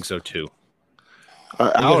 I think so too.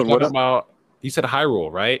 Alan, what about? You said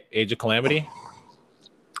Hyrule, right? Age of Calamity.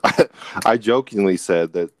 I jokingly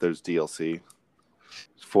said that there's DLC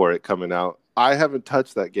for it coming out. I haven't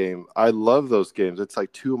touched that game. I love those games. It's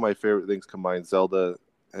like two of my favorite things combined: Zelda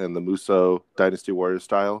and the Musou Dynasty Warriors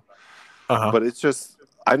style. But it's just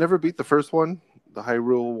I never beat the first one, the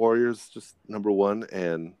Hyrule Warriors, just number one,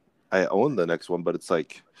 and I own the next one. But it's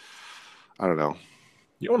like I don't know.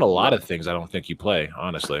 You own a lot of things I don't think you play,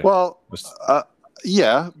 honestly. Well,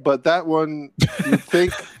 yeah, but that one you'd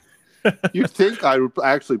think I would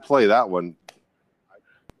actually play that one.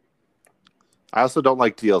 I also don't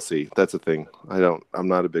like DLC. That's a thing. I'm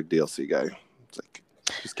not a big DLC guy. It's like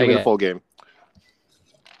just give me the full game.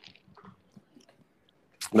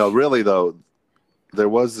 No, really though, there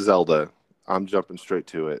was Zelda. I'm jumping straight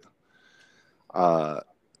to it.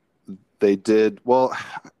 They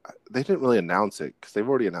didn't really announce it because they've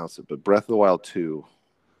already announced it, but Breath of the Wild 2.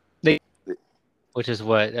 Which is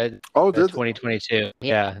what? 2022.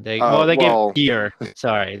 Yeah. They gave a year.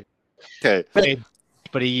 Sorry. Okay.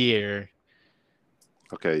 But a year.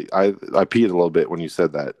 Okay. I peed a little bit when you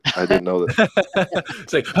said that. I didn't know that.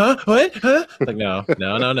 It's like, huh? What? Huh? Like, no.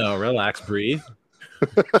 Relax. Breathe.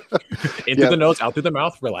 Into the nose, out through the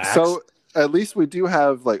mouth. Relax. So at least we do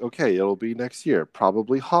have it'll be next year.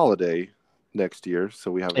 Probably holiday next year.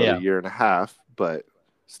 So we have another year and a half. But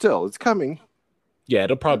still, it's coming. Yeah,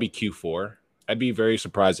 it'll probably be Q4. I'd be very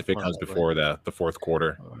surprised if it comes before the fourth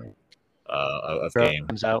quarter of game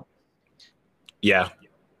comes out. Yeah,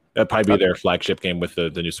 that'd probably be their flagship game with the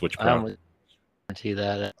new Switch Pro. I don't guarantee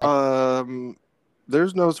that.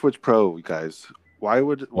 There's no Switch Pro, guys. Why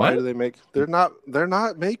do they make? They're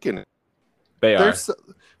not making it.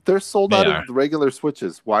 They're sold out of the regular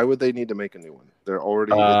Switches. Why would they need to make a new one? They're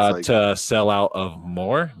already to sell out of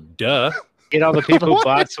more. Duh. Get all the people who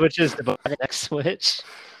bought Switches to buy the next Switch.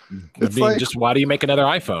 Just why do you make another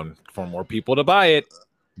iPhone for more people to buy it?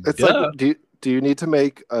 It's like, do you need to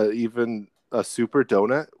make even a super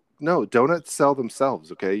donut? No, donuts sell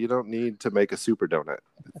themselves. Okay, you don't need to make a super donut.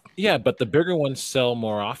 Yeah, but the bigger ones sell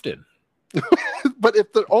more often. But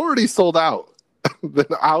if they're already sold out, then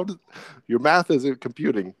your math isn't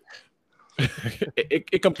computing.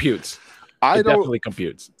 It computes. It definitely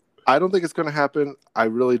computes. I don't think it's going to happen. I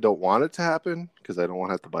really don't want it to happen because I don't want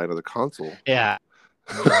to have to buy another console. Yeah.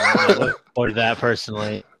 I look forward to that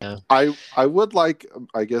personally. Yeah. I would like,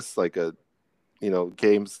 I guess,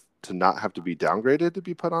 games to not have to be downgraded to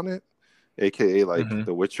be put on it, aka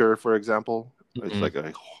The Witcher, for example. It's like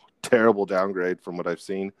a terrible downgrade from what I've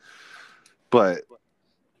seen, but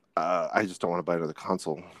I just don't want to buy another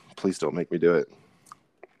console. Please don't make me do it.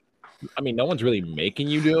 I mean, no one's really making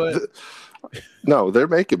you do it. No, they're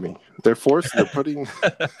making me. They're putting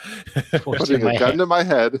a gun to my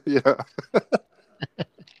head. Yeah.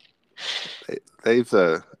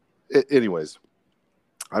 Anyways,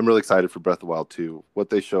 I'm really excited for Breath of the Wild 2. What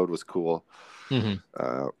they showed was cool.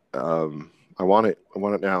 I want it. I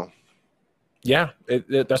want it now. Yeah,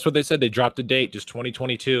 that's what they said. They dropped the date, just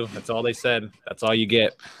 2022. That's all they said. That's all you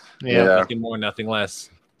get. Yeah. Nothing more, nothing less.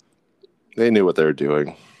 They knew what they were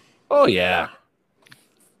doing. Oh, yeah.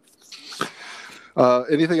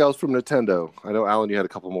 Anything else from Nintendo? I know, Alan, you had a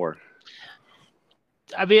couple more.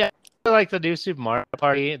 I mean, I feel like the new Super Mario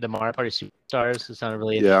Party, the Mario Party Superstars, it sounded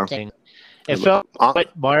really interesting. It felt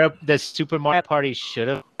what the Super Mario Party should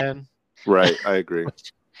have been. Right, I agree.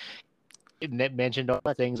 It mentioned all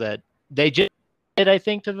the things that they just did, I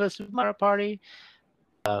think, to the Super Mario Party.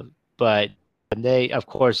 But they, of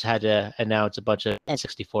course, had to announce a bunch of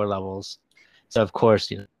N64 levels. So, of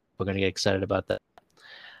course, we're going to get excited about that.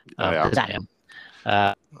 Because I am.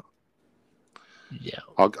 Yeah.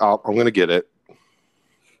 I'm going to get it.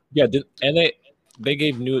 Yeah, and they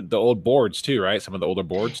gave the old boards too, right? Some of the older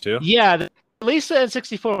boards too. Yeah, at least the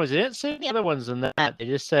N64 ones. They didn't say any other ones than that. They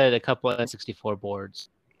just said a couple of N64 boards.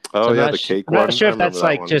 Oh, so the cake one. I'm not sure if that's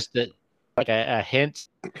like just a hint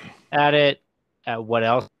at it, at what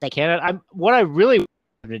else they can. What I really want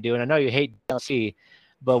them to do, and I know you hate DLC,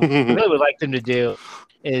 but what I really would like them to do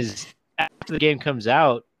is after the game comes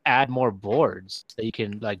out, add more boards that you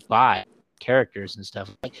can like buy characters and stuff.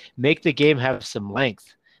 Like make the game have some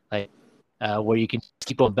length, like where you can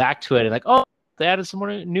keep going back to it and like, oh, they added some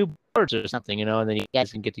more new boards or something, and then you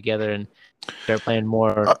guys can get together and start playing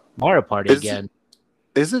more Mario Party again.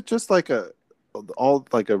 Is it just like a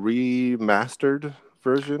remastered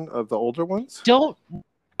version of the older ones? Don't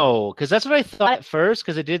know, because that's what I thought at first.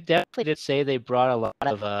 Because it definitely did say they brought a lot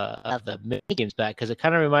of the mini games back. Because it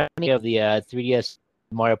kind of reminded me of the 3DS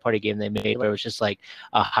Mario Party game they made, where it was just like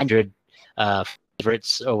 100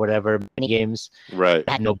 favorites or whatever mini games. Right.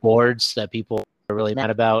 Had no boards that people were really mad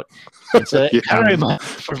about. And so it kind of reminded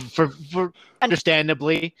for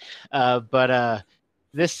understandably, but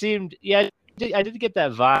this seemed I did get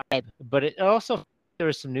that vibe, but it also there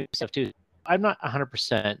was some new stuff too. I'm not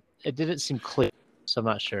 100%. It didn't seem clear, so I'm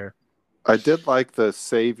not sure. I did like the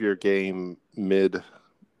save your game mid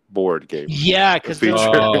board game. Yeah, because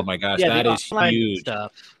oh my gosh, that is huge.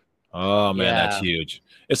 Stuff. Oh man, that's huge.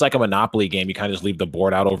 It's like a Monopoly game. You kind of just leave the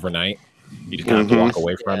board out overnight. You just kind of have to walk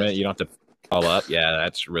away from it. You don't have to follow up. Yeah,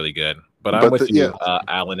 that's really good. But I'm with you,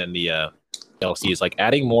 Alan, and the DLC is like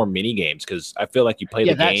adding more mini games because I feel like you play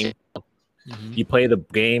the game. You play the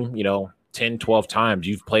game, 10, 12 times.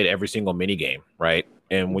 You've played every single mini game, right?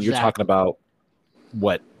 And when you're talking about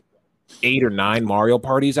 8 or 9 Mario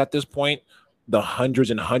parties at this point, the hundreds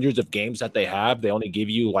and hundreds of games that they have, they only give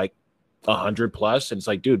you like 100 plus. And it's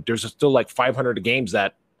like, dude, there's still like 500 games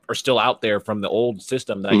that are still out there from the old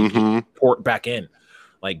system that you can port back in.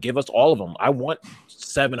 Like, give us all of them. I want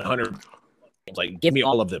 700 games. Like, give me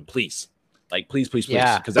all of them, please. Like, please.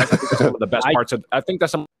 Yeah. Because that's some of the best parts of. I think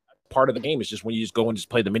that's some part of the game is just when you just go and just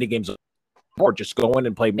play the mini games, or just go in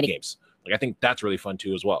and play mini games. Like, I think that's really fun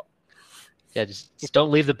too as well. Yeah, just don't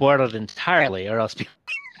leave the board out entirely, or else people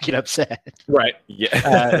get upset. Right.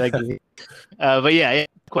 Yeah. But yeah, of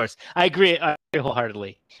course, I agree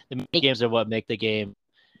wholeheartedly. The mini games are what make the game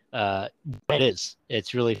what it is.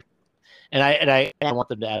 It's really, and I want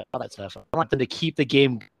them to add all that stuff. I want them to keep the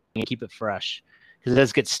game and keep it fresh, because it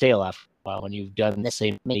does get stale after a while when you've done the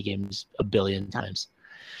same mini games a billion times.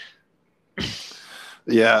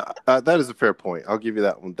 Yeah, that is a fair point. I'll give you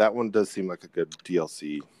that one. That one does seem like a good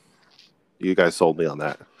DLC. You guys sold me on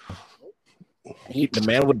that. The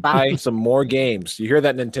man would buy some more games. You hear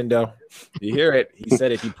that, Nintendo? You hear it? He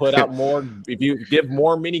said if you put out more, if you give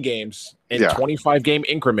more mini games in 25 game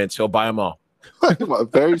increments, he'll buy them all.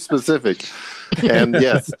 Very specific. And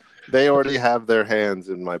yes, they already have their hands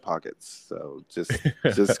in my pockets. So just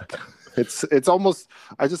it's almost,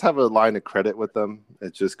 I just have a line of credit with them.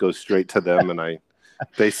 It just goes straight to them, and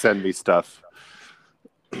they send me stuff.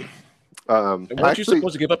 Weren't you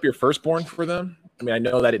supposed to give up your firstborn for them? I mean, I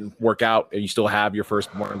know that didn't work out, and you still have your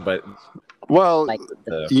firstborn, but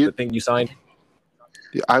the thing you signed.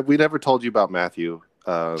 We never told you about Matthew.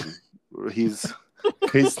 He's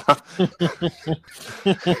not.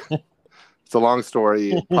 It's a long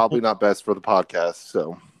story. Probably not best for the podcast.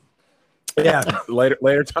 So yeah,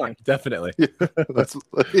 later time, definitely.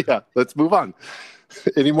 Let's move on.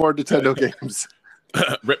 Any more Nintendo games?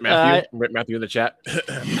 Rip Matthew in the chat.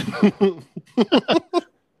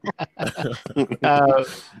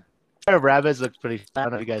 Rabbids looks pretty. I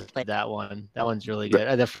don't know if you guys played that one. That one's really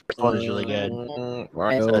good. The first one is really good.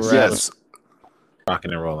 Yes.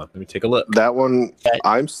 Rocking and rolling. Let me take a look. That one,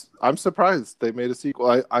 I'm surprised they made a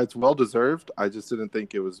sequel. It's well deserved. I just didn't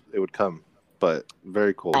think it would come, but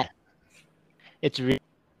very cool. It's a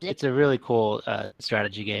really cool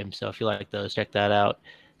strategy game. So if you like those, check that out.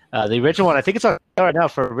 The original one, I think it's on right now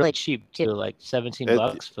for really cheap too, like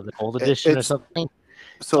 $17 for the gold edition or something.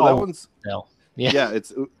 So that one's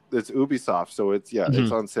it's Ubisoft, so it's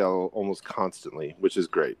on sale almost constantly, which is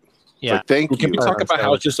great. Yeah, like, thank you. Can we talk about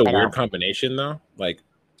how it's just a weird combination though? Like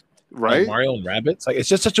Mario and Rabbids, like it's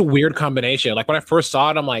just such a weird combination. Like when I first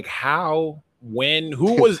saw it, I'm like, who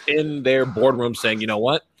was in their boardroom saying, you know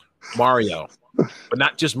what, Mario, but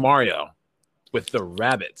not just Mario, with the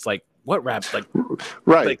rabbits, like. What rabbits? Like,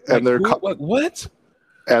 right? And they're what?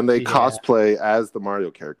 And they cosplay as the Mario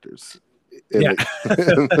characters. Yeah.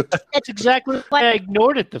 That's exactly why I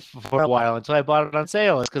ignored it for a while until I bought it on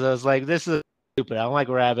sale. It's because I was like, "This is stupid. I don't like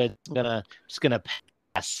rabbits. Just gonna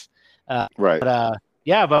pass." Right. But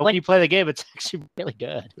but when you play the game, it's actually really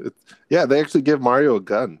good. Yeah, they actually give Mario a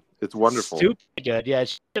gun. It's wonderful. Stupid good. Yeah,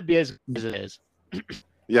 it should be as good as it is.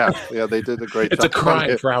 Yeah, they did a great It's job. a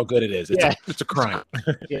crime for how good it is. It's a crime.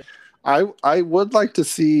 Yeah. I would like to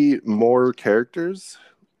see more characters.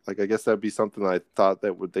 Like, I guess that'd be something I thought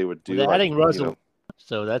that they would do. They're adding Rosa,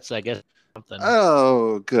 so that's, I guess, something.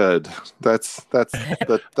 Oh, good. That's top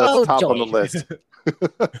on the list.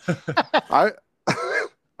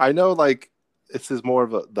 I know, like, this is more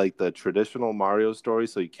of the traditional Mario story,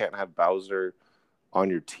 so you can't have Bowser on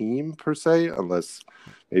your team per se, unless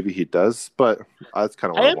maybe he does. But that's kind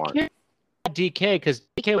of what I want. DK, because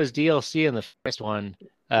DK was DLC in the first one.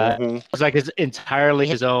 It was like entirely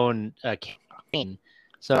his own campaign.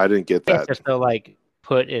 So I didn't get that. Just to like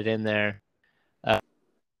put it in there, in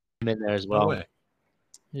there as well. No way.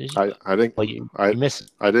 I think you missed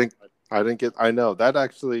it. I didn't get. I know that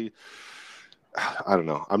actually. I don't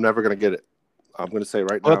know. I'm never gonna get it. I'm gonna say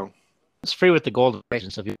right now. It's free with the gold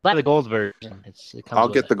version. So if you buy the gold version, it comes. I'll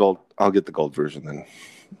get the gold. I'll get the gold version then.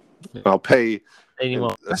 I'll pay.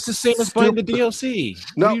 That's the same as buying the DLC.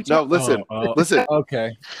 No. Listen. Listen.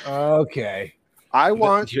 Okay. I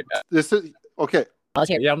want this. Is okay.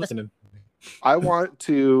 Yeah, I'm listening. I want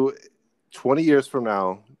to, 20 years from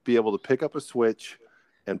now, be able to pick up a Switch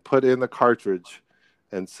and put in the cartridge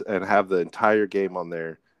and have the entire game on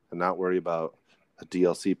there and not worry about a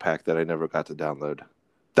DLC pack that I never got to download.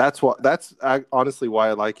 That's honestly why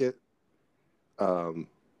I like it.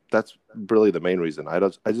 That's really the main reason. I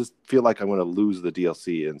just feel like I'm going to lose the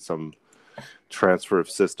DLC in some transfer of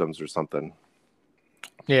systems or something.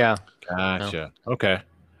 Yeah. Gotcha. No. Okay.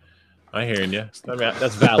 I'm hearing you.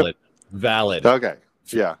 That's valid. Valid. Okay.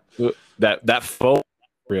 Yeah. That faux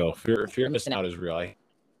real. Fear missing out is real.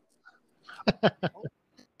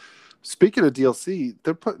 Speaking of DLC,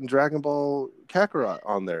 they're putting Dragon Ball Kakarot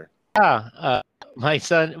on there. Yeah. My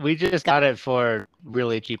son, we just got it for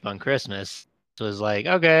really cheap on Christmas. So it was like,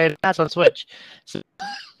 okay, that's on Switch. So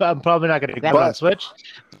I'm probably not going to grab it on Switch.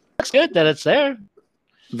 It's good that it's there.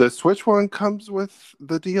 The Switch one comes with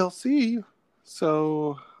the DLC.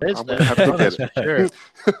 So I'm going to have to get it. Sure.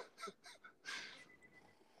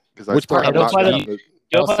 Which part don't buy the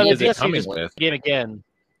DLC with? Game again.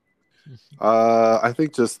 I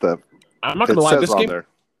think just the. I'm not going to lie. This game. There.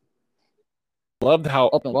 Loved how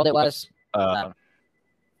open world it was.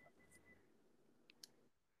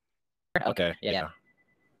 Okay. Yeah.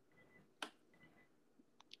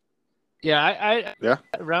 Yeah, I not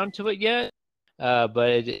around to it yet.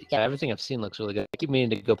 But everything I've seen looks really good. I keep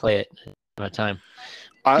meaning to go play it at a time.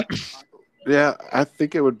 I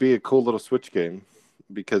think it would be a cool little Switch game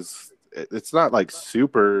because it's not like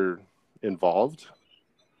super involved.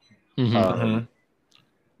 Mm-hmm.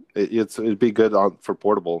 It'd be good for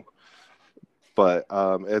portable, but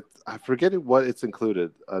I forget what it's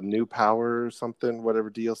included. A new power or something,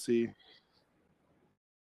 whatever DLC.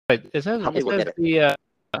 But it says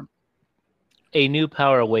a new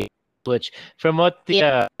power away Switch. From what the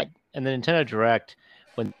and the Nintendo Direct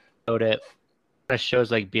when they showed it, kind of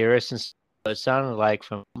shows like Beerus and stuff. It sounded like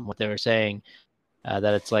from what they were saying that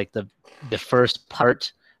it's like the first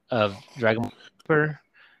part of Dragon Ball.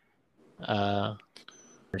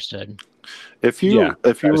 Understood. If you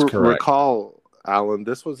recall, Alan,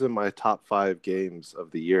 this was in my top 5 games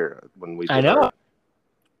of the year when we. I know.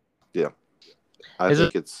 Yeah, I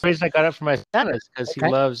think it's the reason I got it for my son is because he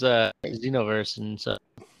loves Xenoverse and so.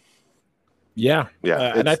 Yeah.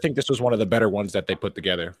 And I think this was one of the better ones that they put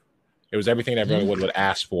together. It was everything that everyone would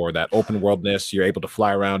ask for. That open worldness, you're able to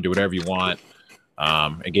fly around, do whatever you want.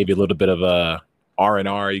 It gave you a little bit of a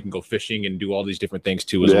R&R. You can go fishing and do all these different things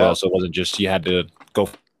too as well. So it wasn't just you had to go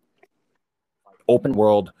open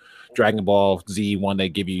world Dragon Ball Z one. They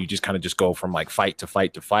give you just kind of just go from like fight to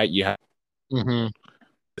fight to fight. You have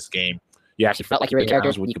this game. You actually felt like you were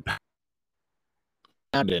characters when you could.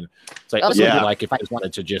 And it's like, like if I just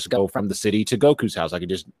wanted to just go from the city to Goku's house, I could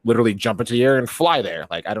just literally jump into the air and fly there.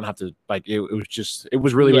 Like I don't have to like it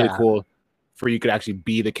was really really cool for you could actually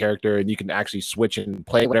be the character and you can actually switch and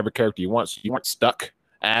play whatever character you want. So you weren't stuck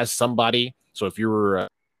as somebody. So if you were a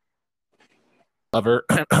lover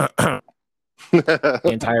the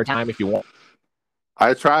entire time, if you want,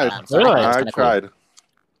 I tried. I tried. Cool.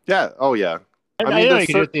 Yeah. Oh yeah. I mean, you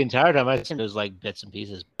could do it the entire time. I think there's like bits and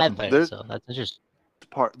pieces. So that's interesting.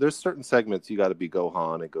 There's certain segments you got to be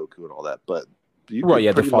Gohan and Goku and all that, but you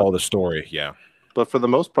have to follow the story. Yeah, but for the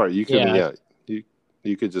most part, you can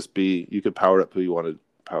you could just be, you could power up who you want to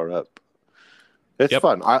power up. It's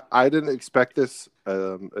fun. I didn't expect this.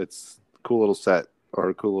 It's a cool little set or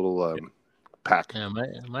a cool little pack. Yeah,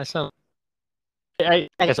 my son. I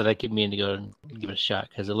guess I keep meaning to go and give it a shot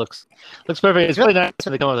because it looks perfect. It's really nice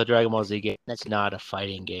when they come out with a Dragon Ball Z game. That's not a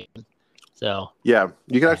fighting game. So yeah,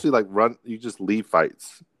 you can actually like run. You just leave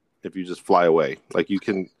fights if you just fly away. Like you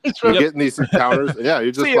can get in these encounters. Yeah,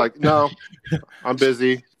 you're just like, no, I'm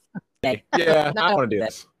busy. Yeah, I want to do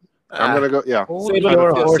this. I'm gonna go. Yeah,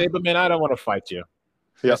 Saberman, I don't want to fight you.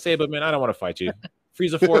 Yeah, Saberman, I don't want to fight you.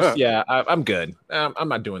 Frieza Force, yeah, I'm good. I'm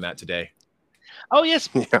not doing that today. Oh yes.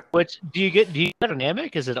 Yeah. Which do you get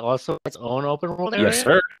dynamic? Is it also its own open world area? Yes,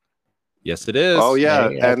 sir. Yes, it is. Oh yeah,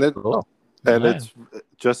 it's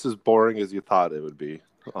just as boring as you thought it would be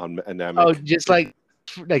on Dynamic. Oh, just like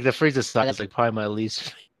the Frieza side is like probably my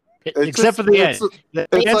least, except for the end. The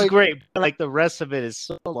end's like, great, but like the rest of it is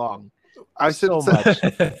so long.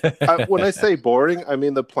 When I say boring, I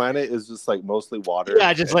mean the planet is just like mostly water.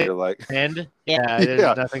 Yeah, just like end. Yeah,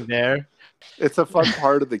 there's nothing there. It's a fun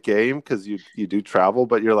part of the game because you do travel,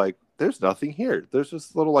 but you're like, there's nothing here. There's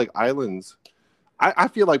just little like islands. I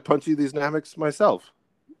feel like punching these Namecs myself.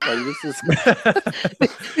 Like this is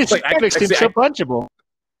it's like Namek seems so punchable.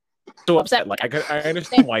 So upset. Like I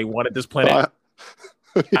understand why you wanted this planet.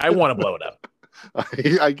 I want to blow it up.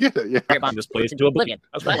 I get it. Yeah, I want this place to oblivion.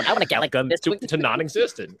 I want to get like gun to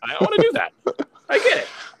non-existent. I want to do that. I get it.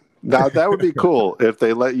 Now that would be cool if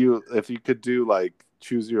you could do like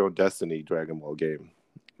choose your own destiny Dragon Ball game.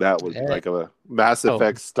 That was like a Mass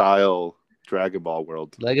Effect style Dragon Ball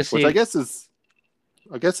world. Legacy, which I guess is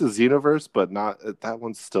Xenoverse, but not that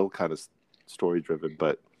one's still kind of story driven.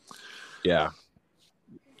 But yeah.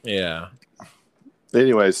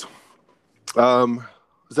 Anyways, does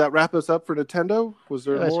that wrap us up for Nintendo? Was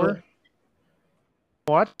there more?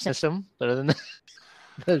 Watch system better than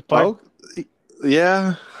that. Oh,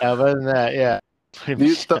 yeah. Other than that, yeah.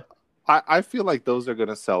 I feel like those are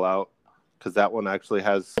gonna sell out because that one actually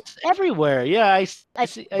has it's everywhere. Yeah, I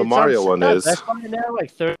see. The Mario one is. That's one now,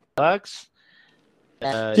 like $30.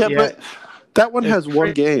 But that one has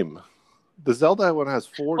one game. The Zelda one has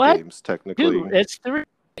four games technically. Dude, it's 3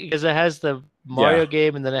 because it has the Mario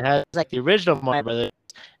game, and then it has like the original Mario Brothers,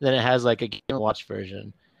 and then it has like a Game & Watch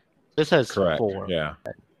version. This has 4. Yeah.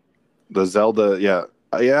 The Zelda, yeah,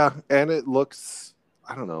 and it looks.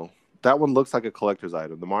 I don't know. That one looks like a collector's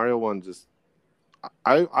item. The Mario one just.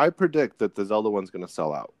 I predict that the Zelda one's going to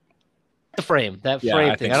sell out. The frame,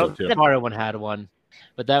 frame thing. I don't think the Mario one had one,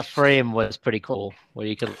 but that frame was pretty cool. Where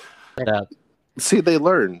you could light up. See, they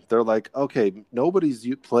learn. They're like, okay, nobody's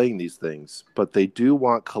playing these things, but they do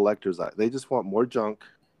want collector's items. They just want more junk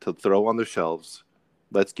to throw on their shelves.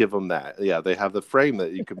 Let's give them that. Yeah, they have the frame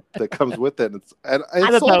that comes with it, and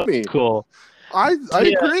it sold me. Cool. I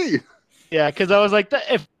agree. Yeah, because I was like,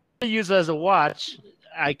 if I use it as a watch,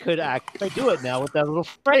 I could actually do it now with that little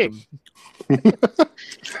frame.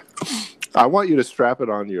 I want you to strap it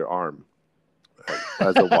on your arm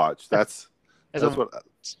as a watch. That's what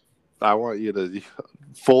I want you to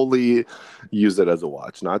fully use it as a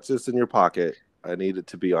watch, not just in your pocket. I need it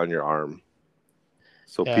to be on your arm,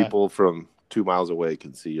 so people from 2 miles away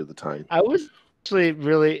can see you the time. I was actually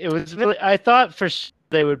really. I thought for sure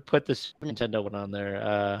they would put the Super Nintendo one on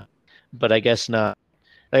there, but I guess not.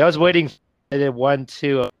 Like I was waiting. They did 1,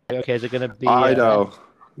 2. Okay, is it gonna be? I know.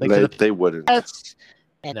 They wouldn't.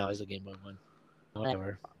 No, it's a Game Boy one.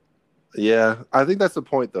 Whatever. Yeah, I think that's the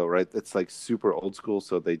point, though, right? It's like super old school,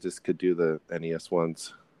 so they just could do the NES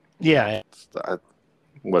ones. Yeah.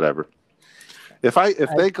 Whatever. If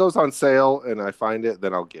they goes on sale and I find it,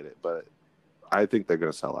 then I'll get it. But I think they're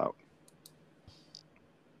gonna sell out.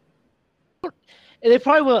 They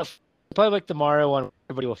probably will. Probably like the Mario one.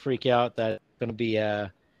 Everybody will freak out that it's gonna be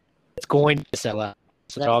it's going to sell out.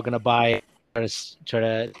 So they're all gonna buy it, try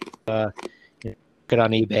to put it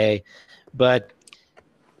on eBay, but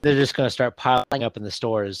they're just gonna start piling up in the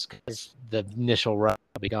stores because the initial run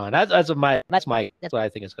will be gone. That's what I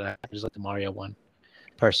think is gonna happen. Just like the Mario one,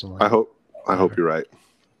 personally. I hope you're right.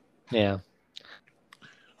 Yeah.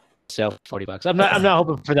 Sell $40. I'm not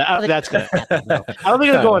hoping for that. I don't think that's gonna happen. No. I don't think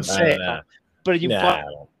it'll go on sale. No. But you buy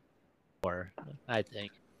more, I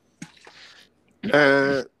think.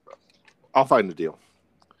 I'll find a deal.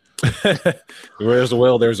 Where's a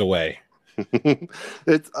will, there's a way.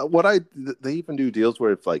 It's they even do deals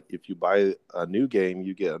where if you buy a new game,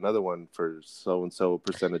 you get another one for so and so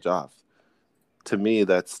percentage off. To me,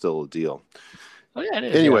 that's still a deal. Oh yeah, it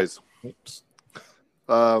is. Anyways,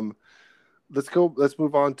 let's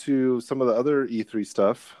move on to some of the other E3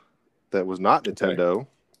 stuff that was not Nintendo. Okay.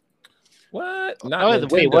 What?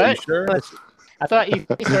 Wait, what? Sure? I thought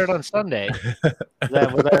E3 started on Sunday.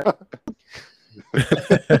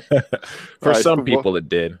 For some people, it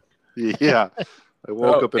did. Yeah, I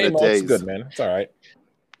woke up in a daze. Good, man. It's all right.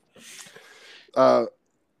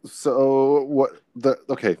 So what?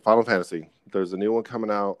 Okay, Final Fantasy. There's a new one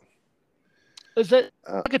coming out. Is that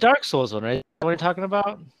like a Dark Souls one, right? What are you talking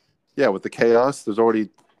about? Yeah, with the chaos. There's already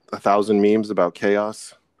 1,000 memes about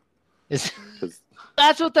chaos. That's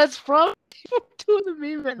what that's from? People doing the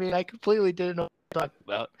meme at me. I completely didn't know what you're talking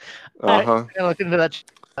about. I look into that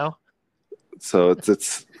now. So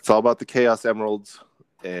it's all about the Chaos Emeralds,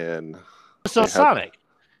 and so Sonic.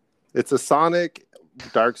 It's a Sonic,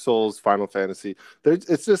 Dark Souls, Final Fantasy.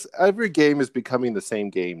 It's just every game is becoming the same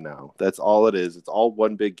game now. That's all it is. It's all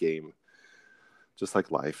one big game, just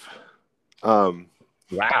like life.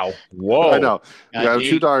 Wow. Whoa. I know. Yeah, I'm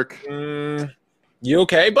too dark. You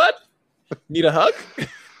okay, bud? Need a hug?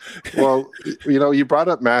 Well, you brought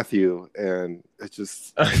up Matthew, and it's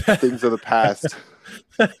just things of the past.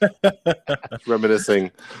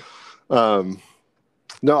 Reminiscing. No,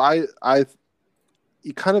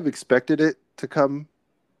 you kind of expected it to come.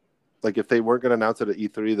 Like if they weren't going to announce it at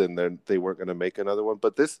E3, then they weren't going to make another one.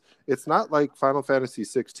 But it's not like Final Fantasy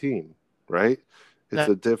 16, right?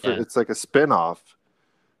 It's it's like a spin-off.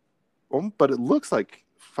 But it looks like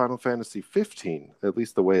Final Fantasy 15, at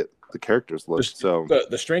least the way the characters look. So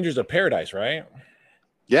the Strangers of Paradise, right?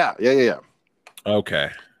 Yeah.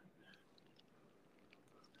 Okay.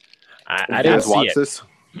 I didn't watch this.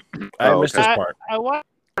 I missed this part.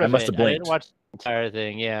 I must have blinked. I didn't watch the entire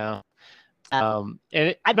thing. Yeah. And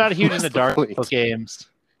I'm not huge into Dark Souls games,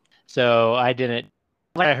 so I didn't.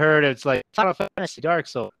 When I heard it's like Final Fantasy Dark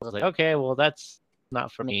Souls, I was like, okay, well that's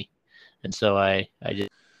not for me, and so I just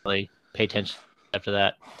really pay attention after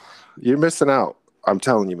that. You're missing out. I'm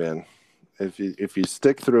telling you, man. If you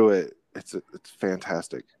stick through it, it's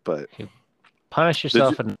fantastic. But you punish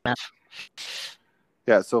yourself enough.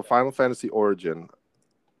 Yeah. So Final Fantasy Origin,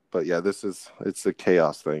 but yeah, it's a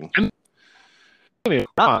chaos thing. Don't get me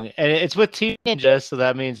wrong, and it's with Team Ninja, so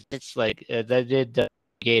that means it's like they did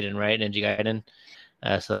Gaiden, right? Ninja Gaiden.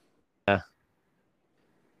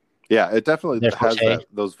 Yeah, it definitely has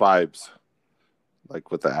those vibes,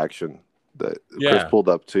 like with the action that Kris pulled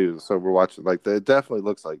up too. So we're watching, like, it definitely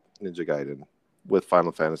looks like Ninja Gaiden with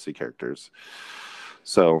Final Fantasy characters.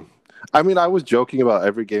 So, I mean, I was joking about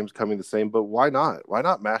every game's coming the same, but why not? Why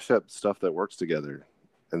not mash up stuff that works together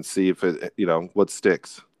and see if it, what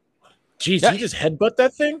sticks? Jeez, you just headbutt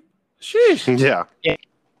that thing? Sheesh. Yeah.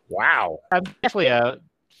 Wow. I'm definitely a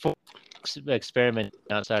experiment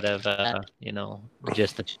outside of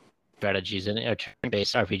just the strategies and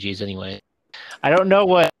turn-based RPGs anyway. I don't know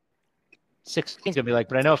what 16 is gonna be like,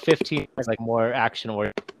 but I know 15 is like more action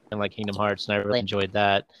oriented than like Kingdom Hearts, and I really enjoyed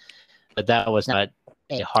that. But that was not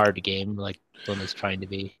a hard game like one was trying to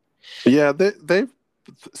be. Yeah, they've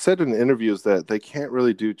said in interviews that they can't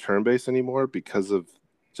really do turn-based anymore because of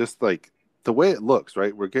just like the way it looks,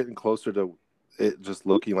 right? We're getting closer to it just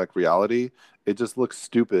looking like reality. It just looks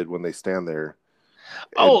stupid when they stand there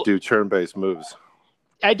and do turn-based moves.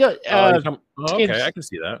 I don't. Okay, I can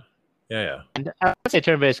see that. Yeah. And I would say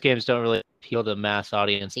turn-based games don't really appeal to a mass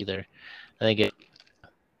audience either. I think at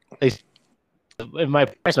least in my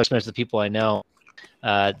personal experience, the people I know,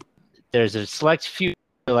 there's a select few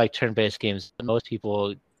who like turn-based games. But most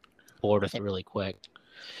people bored with it really quick.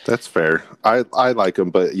 That's fair. I like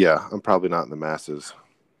them, but yeah, I'm probably not in the masses.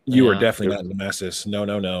 You are definitely not in the masses.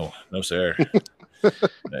 No, sir.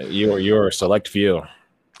 You're a select few.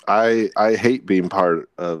 I hate being part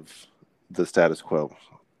of the status quo.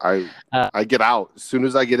 I get out as soon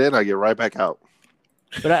as I get in. I get right back out.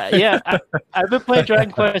 But I've been playing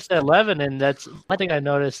Dragon Quest 11, and that's one thing I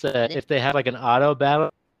noticed that if they have like an auto battle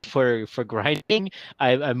for grinding,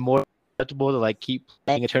 I'm more acceptable to like keep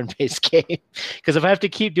playing a turn-based game because if I have to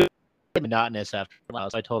keep doing it, monotonous after a while,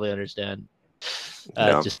 so I totally understand.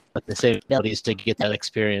 Just like the same abilities to get that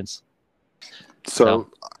experience. So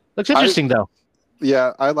looks interesting though.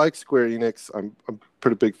 Yeah, I like Square Enix. I'm a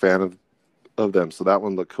pretty big fan of them, so that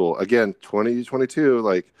one looked cool. Again, 2022,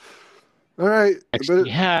 like, all right.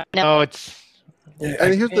 Yeah, no, it's.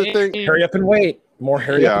 And here's the thing: hurry up and wait. More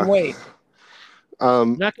hurry up and wait.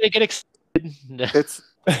 I'm not gonna get excited.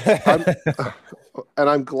 And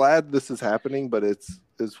I'm glad this is happening, but it's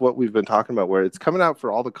what we've been talking about, where it's coming out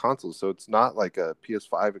for all the consoles, so it's not like a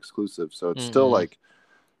PS5 exclusive. So it's still like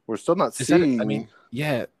we're still not seeing.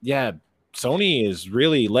 Yeah. Sony is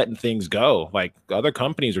really letting things go. Like other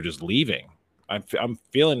companies are just leaving. I'm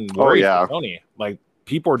feeling worried for Sony. Like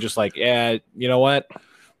people are just like, yeah, you know what?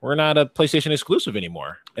 We're not a PlayStation exclusive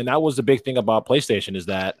anymore. And that was the big thing about PlayStation is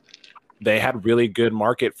that they had really good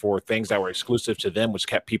market for things that were exclusive to them, which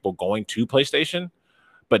kept people going to PlayStation.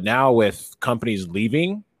 But now with companies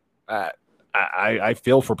leaving, I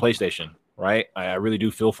feel for PlayStation, right? I really do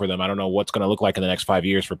feel for them. I don't know what's going to look like in the next 5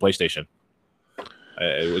 years for PlayStation.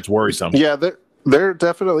 It's worrisome. Yeah, they're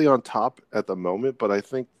definitely on top at the moment, but I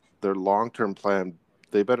think their long-term plan,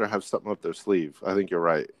 they better have something up their sleeve. I think you're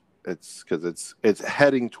right. It's because it's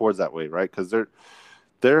heading towards that way, right? Because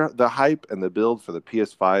the hype and the build for the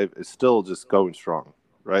PS5 is still just going strong,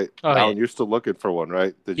 right? Alan, you're still looking for one,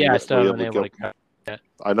 right? I still haven't been able to get it.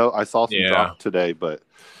 I know I saw some drop today, but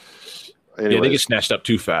anyways. Yeah, they get snatched up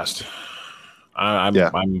too fast.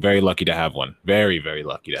 I'm very lucky to have one. Very, very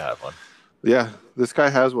lucky to have one. Yeah, this guy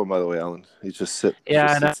has one, by the way, Alan. He just sits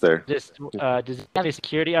there. Does he have any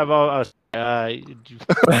security? What's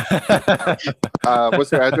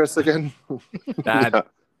your address again?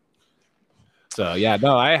 So yeah,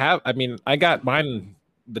 no, I got mine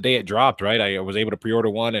the day it dropped. Right, I was able to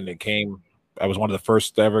pre-order one, and it came. I was one of the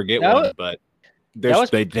first to ever get one, but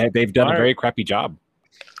they've done a very crappy job.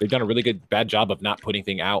 They've done a really bad job of not putting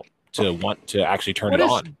thing out to want to actually turn it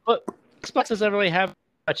on. But Xbox doesn't really have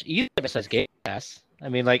much either besides Game Pass. I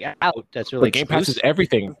mean, like out. That's really Game Pass is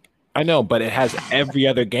everything. I know, but it has every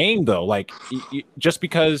other game though. Like just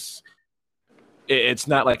because it's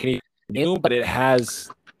not like any new, but it has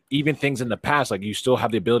even things in the past. Like you still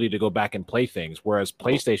have the ability to go back and play things. Whereas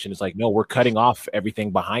PlayStation is like, no, we're cutting off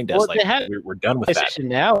everything behind us. Well, like we're done with PlayStation that.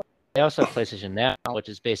 Now, they also have PlayStation Now, which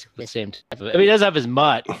is basically the same type of. I mean, it doesn't have as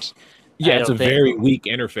much. Yeah, it's a very weak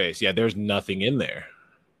interface. Yeah, there's nothing in there.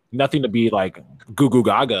 Nothing to be like goo goo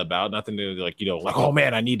gaga about. Nothing to like, like, oh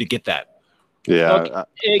man, I need to get that. Yeah,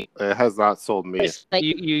 it has not sold me.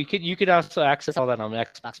 You could also access all that on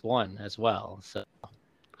Xbox One as well. So.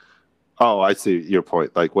 Oh, I see your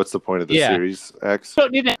point. Like, what's the point of the Series X? You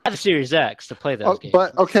don't need to have the Series X to play those games.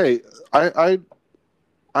 But okay,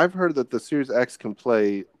 I've heard that the Series X can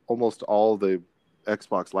play almost all the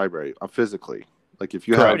Xbox library physically. Like if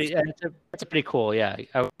you have, that's pretty cool. Yeah,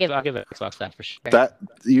 I'll give it Xbox that for sure. That's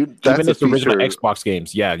even if the original Xbox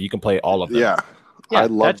games, you can play all of them. Yeah, I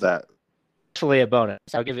love that. Actually, a bonus.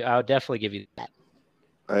 I'll definitely give you that.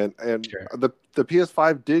 And sure. the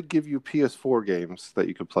PS5 did give you PS4 games that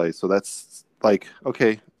you could play, so that's like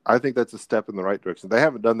okay. I think that's a step in the right direction. They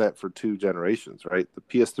haven't done that for 2 generations, right? The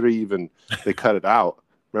PS3 even they cut it out.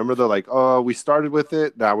 Remember, they're like, oh, we started with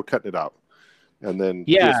it, now we're cutting it out. And then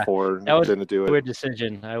PS4 didn't do it. Weird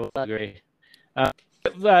decision. I will agree. But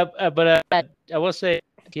I will say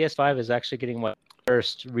PS5 is actually getting my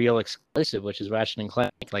first real exclusive, which is Ratchet and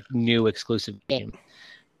Clank, like new exclusive game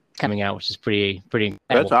coming out, which is pretty.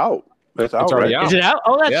 That's out. It's already out. Is it out?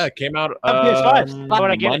 Oh, it came out PS5.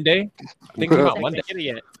 Monday. I think it came out Monday.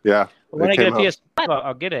 Yeah. When I get a PS5,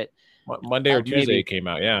 I'll get it. Monday or Tuesday it came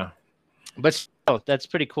out. Yeah. But still, that's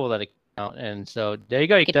pretty cool that it came out. And so there you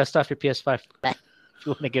go. You can dust off your PS5 if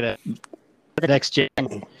you want to get the next gen.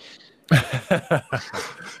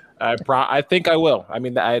 I think I will. I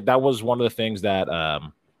mean, that was one of the things that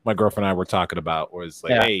my girlfriend and I were talking about was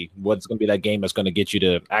like, hey, what's going to be that game that's going to get you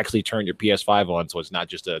to actually turn your PS5 on so it's not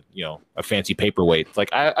just a fancy paperweight. It's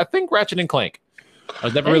like I think Ratchet and Clank. I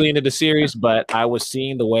was never really into the series, but I was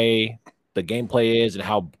seeing the way the gameplay is and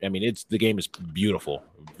how the game is beautiful.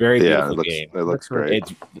 Very beautiful game. It looks great.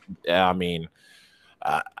 I'm going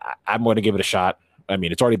to give it a shot. I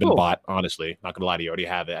mean, it's already been bought, honestly. Not going to lie to you, I already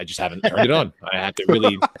have it. I just haven't turned it on. I have to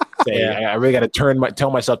really say, I really got to tell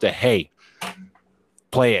myself to, hey,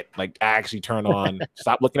 play it. Like, actually turn on.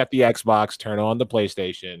 Stop looking at the Xbox. Turn on the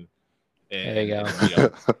PlayStation. And, there you go.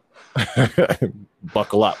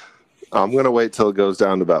 Buckle up. I'm going to wait till it goes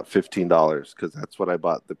down to about $15 because that's what I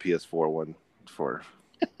bought the PS4 one for.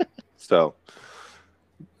 So,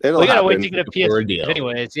 we got to wait to get a PS4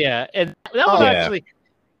 anyways. Yeah. And that one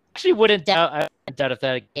actually wouldn't doubt. I wouldn't doubt if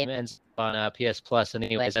that game ends on PS Plus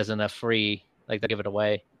anyways as in a free, like they'll give it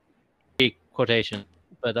away. Free quotation.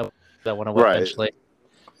 But that one will eventually.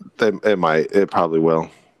 It probably will.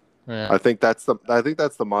 Yeah. I think that's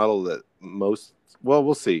the model that most. Well,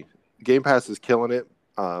 we'll see. Game Pass is killing it.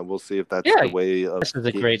 We'll see if that's the way of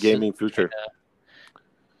gaming future.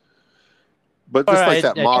 But just like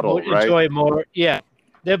that model, right? Enjoy more. Yeah,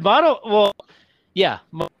 the model. Well, yeah,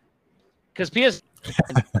 because PS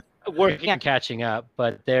working on catching up,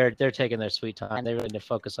 but they're taking their sweet time. They really need to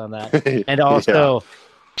focus on that, and also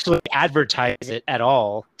actually advertise it at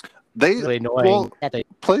all. Really annoying that they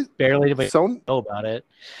barely know about it.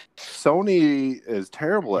 Sony is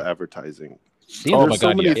terrible at advertising. Oh my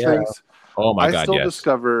god, things. Oh my god, I still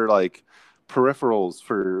discover like peripherals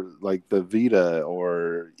for like the Vita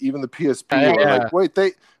or even the PSP. Or like, wait,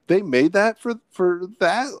 they made that for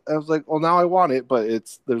that? I was like, well, now I want it, but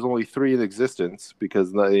there's only 3 in existence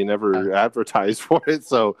because they never advertised for it.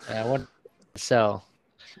 So I want to sell.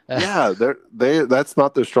 Yeah, that's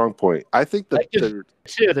not their strong point. I think that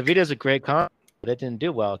the Vita's a great console. That didn't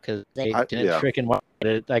do well because they didn't freaking want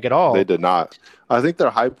it like at all. They did not. I think their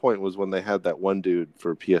high point was when they had that one dude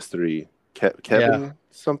for PS3, Kevin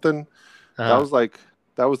something. That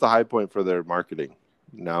was the high point for their marketing.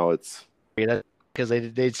 Now it's because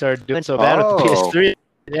they started doing so bad with the PS3.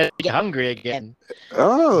 They get hungry again.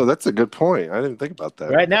 Oh, that's a good point. I didn't think about that.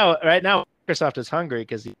 Right now, Microsoft is hungry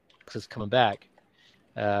because is coming back.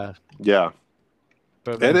 Yeah,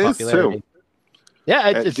 it is too. Yeah,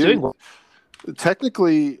 it's doing well.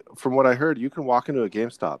 Technically, from what I heard, you can walk into a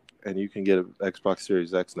GameStop and you can get an Xbox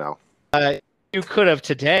Series X now. You could have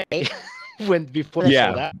today, before.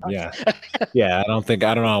 Yeah. I don't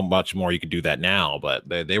know how much more you could do that now, but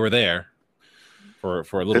they were there for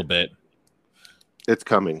a little bit. It's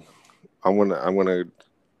coming. I'm gonna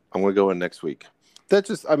go in next week.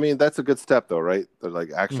 That's a good step though, right? They're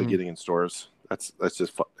like actually getting in stores. That's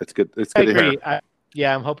just fun. It's good. It's good to hear.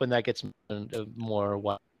 I'm hoping that gets more.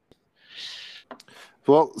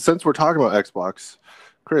 Well, since we're talking about Xbox,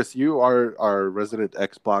 Kris, you are our resident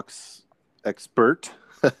Xbox expert,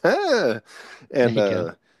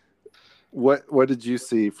 and what did you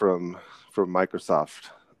see from Microsoft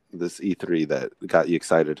this E3 that got you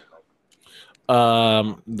excited?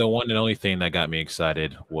 The one and only thing that got me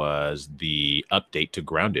excited was the update to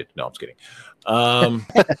Grounded. No, I'm just kidding.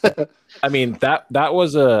 I mean that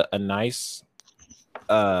was a nice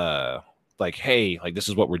like, hey, like this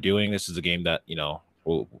is what we're doing. This is a game that,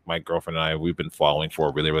 my girlfriend and I, we've been following for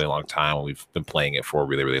a really, really long time. We've been playing it for a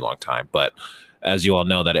really, really long time. But as you all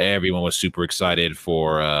know, that everyone was super excited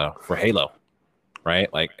for Halo,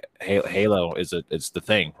 right? Like Halo it's the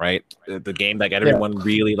thing, right? The game that got everyone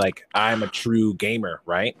really like, I'm a true gamer,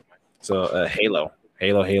 right? So Halo.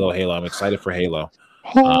 I'm excited for Halo.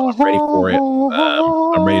 I'm ready for it.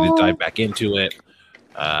 I'm ready to dive back into it.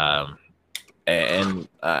 And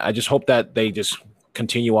I just hope that they just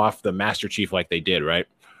continue off the Master Chief like they did, right?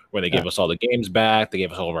 Where they gave us all the games back. They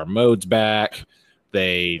gave us all of our modes back.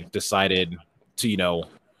 They decided to,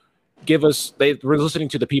 give us, they were listening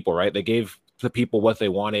to the people, right? They gave the people what they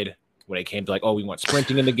wanted when it came to like, oh, we want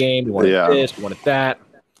sprinting in the game. We wanted this, we wanted that.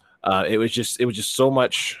 It was just so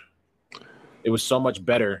much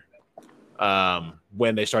better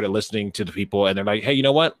when they started listening to the people and they're like, hey, you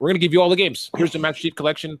know what? We're going to give you all the games. Here's the Master Chief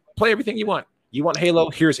Collection. Play everything you want. You want Halo?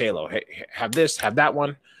 Here's Halo. Hey, have this, have that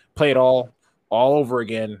one. Play it all over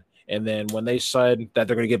again. And then when they said that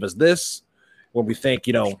they're going to give us this, when we think,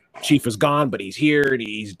 Chief is gone, but he's here, and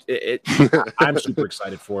I'm super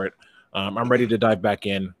excited for it. I'm ready to dive back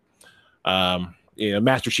in.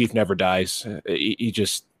 Master Chief never dies. He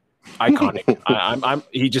just iconic.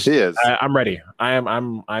 He is. I'm ready.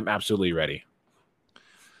 I'm absolutely ready.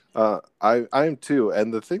 I am too.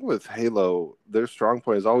 And the thing with Halo, their strong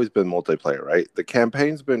point has always been multiplayer, right? The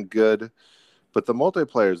campaign's been good, but the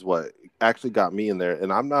multiplayer is what actually got me in there.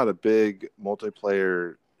 And I'm not a big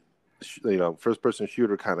multiplayer, first-person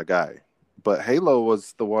shooter kind of guy. But Halo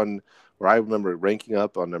was the one where I remember ranking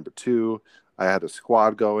up on number 2. I had a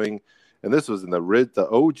squad going, and this was in the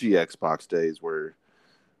OG Xbox days where,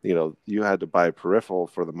 you had to buy a peripheral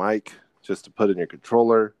for the mic just to put in your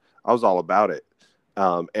controller. I was all about it.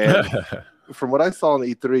 And from what I saw on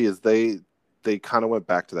E3 is they kind of went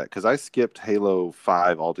back to that because I skipped Halo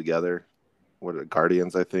 5 altogether.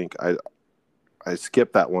 Guardians, I think. I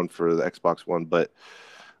skipped that one for the Xbox One, but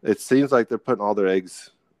it seems like they're putting all their eggs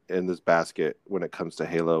in this basket when it comes to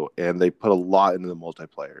Halo, and they put a lot into the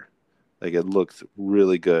multiplayer. Like, it looks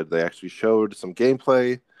really good. They actually showed some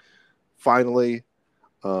gameplay finally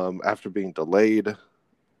after being delayed,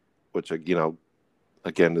 which,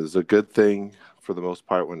 again, is a good thing for the most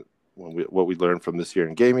part when what we learned from this year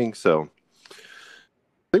in gaming. So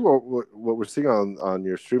I think what we're seeing on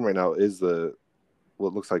your stream right now is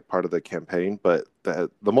what looks like part of the campaign, but the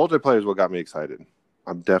multiplayer is what got me excited.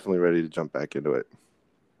 I'm definitely ready to jump back into it.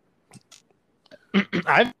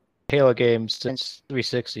 I've Halo games since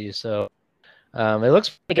 360, so it looks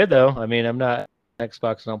pretty good though. I mean, I'm not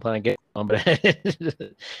Xbox, and I'm playing game on, but I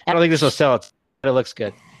don't think this will sell it. But it looks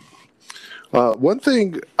good. One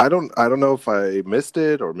thing I don't know if I missed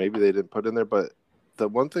it or maybe they didn't put in there, but the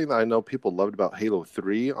one thing that I know people loved about Halo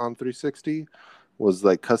 3 on 360 was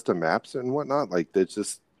like custom maps and whatnot. Like they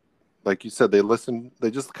just, like you said, they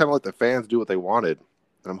just kind of let the fans do what they wanted.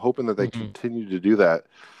 And I'm hoping that they continue to do that.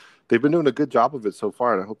 They've been doing a good job of it so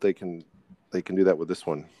far, and I hope they can do that with this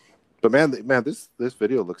one. But man, this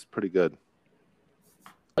video looks pretty good.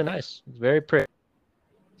 Really nice. It's very pretty.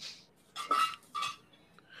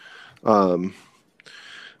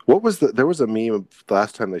 What was there was a meme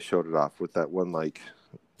last time they showed it off with that one like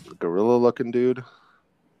gorilla looking dude.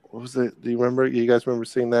 What was it? Do you remember? You guys remember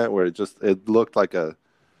seeing that where it looked like a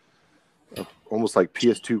almost like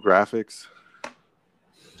PS2 graphics?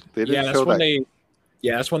 They didn't show that.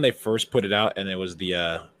 That's when they first put it out, and it was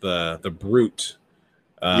the brute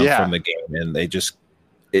from the game, and they just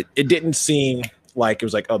it didn't seem like it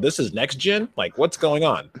was like, oh, this is next gen. Like, what's going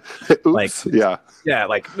on? Oops. Yeah.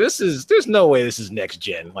 Like there's no way this is next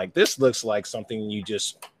gen. Like this looks like something you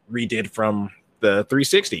just redid from the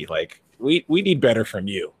 360. Like we need better from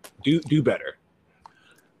you. Do better.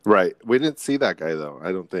 Right. We didn't see that guy though.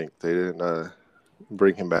 I don't think they didn't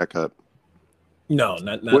bring him back up. No,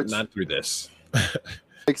 not through this.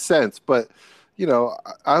 Makes sense, but you know,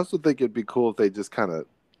 I also think it'd be cool if they just kind of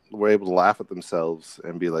were able to laugh at themselves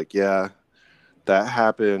and be like, yeah, that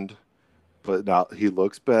happened, but now he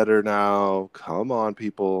looks better now. Come on,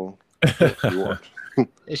 people.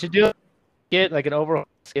 They should get like an overall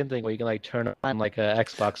skin thing where you can like turn on like a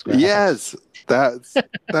Xbox graphics. Yes,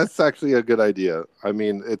 that's actually a good idea. I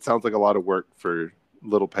mean, it sounds like a lot of work for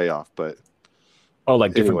little payoff, but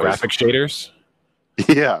like different graphic shaders.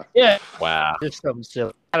 Yeah. Wow. Just something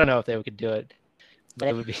silly. I don't know if they could do it, but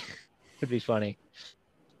it would be funny.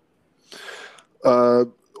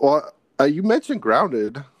 Well, you mentioned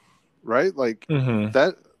Grounded, right? Like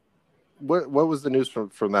that. What was the news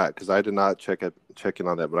from that? Because I did not check in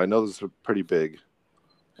on that, but I know this is a pretty big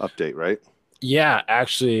update, right? Yeah,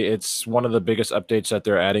 actually, it's one of the biggest updates that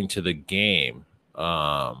they're adding to the game.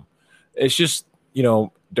 It's just,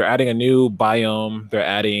 they're adding a new biome. They're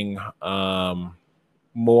adding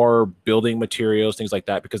more building materials, things like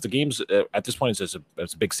that, because the game's at this point it's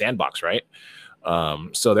a big sandbox, right?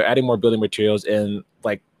 So they're adding more building materials, and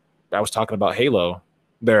like I was talking about Halo,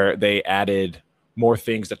 they added more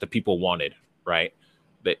things that the people wanted, right?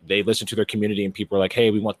 They listened to their community, and people are like,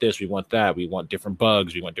 hey, we want this, we want that, we want different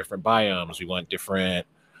bugs, we want different biomes, we want different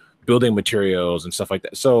building materials and stuff like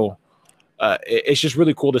that. So it's just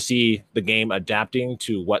really cool to see the game adapting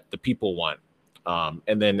to what the people want.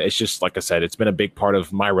 And then it's just, like I said, it's been a big part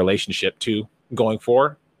of my relationship too, going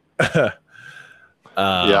forward.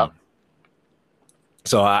 Yeah.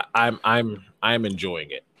 So I'm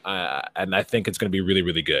enjoying it, and I think it's going to be really,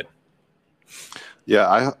 really good.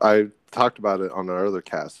 Yeah, I talked about it on our other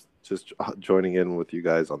cast, just joining in with you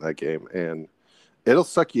guys on that game, and it'll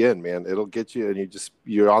suck you in, man. It'll get you, and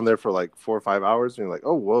you're on there for like 4 or 5 hours, and you're like,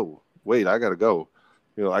 oh, whoa, wait, I gotta go.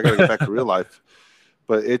 I gotta get back to real life.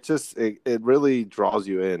 But it really draws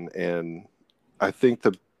you in, and I think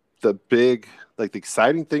the big, like, the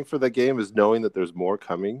exciting thing for that game is knowing that there's more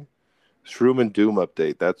coming. Shroom and Doom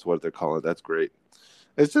update, that's what they're calling it. That's great.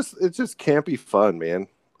 It's just campy fun, man.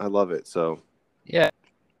 I love it. So yeah,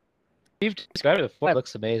 you've described it before. It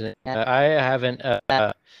looks amazing. I haven't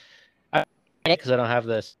because I don't have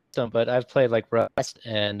the system, but I've played like Rust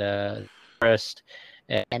and Rust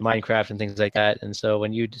and Minecraft and things like that. And so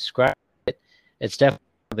when you describe it, it's definitely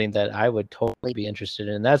something that I would totally be interested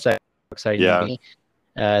in. That's exciting to me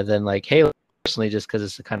than like Halo, personally, just because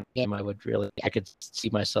it's the kind of game I could see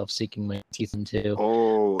myself sinking my teeth into.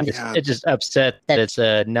 Oh, it's just upset that it's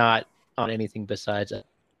not on anything besides a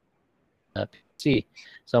PC.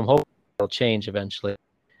 So I'm hoping it'll change eventually.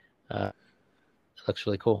 It looks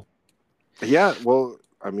really cool. Yeah, well,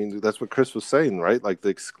 I mean, that's what Kris was saying, right? Like the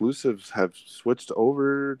exclusives have switched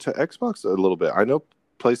over to Xbox a little bit. I know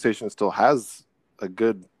PlayStation still has a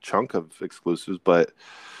good chunk of exclusives, but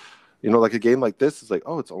like a game like this is like,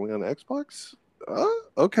 oh, it's only on Xbox.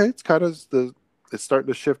 Okay, it's kind of it's starting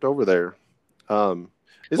to shift over there. Isn't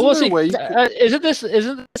there a way? Is this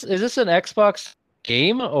an Xbox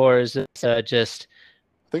game, or is it just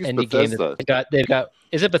indie game that they've got?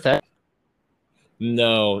 Is it Bethesda?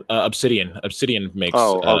 No, Obsidian. Obsidian makes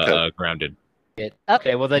Grounded.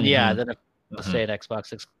 Okay, well then, then I'll say an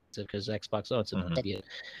Xbox exclusive because Xbox owns Obsidian.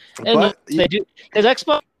 And they do, because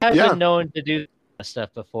Xbox has been known to do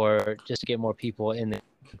stuff before just to get more people in there.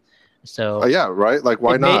 So yeah, right. Like,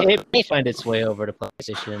 why not? It may find its way over to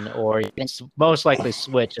PlayStation, or most likely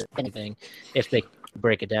Switch, if anything, if they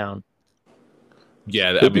break it down.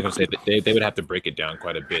 Yeah, I mean, they would have to break it down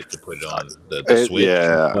quite a bit to put it on the Switch.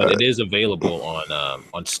 Yeah, but it is available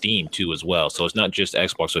on Steam too as well. So it's not just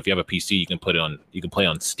Xbox. So if you have a PC, you can put it on. You can play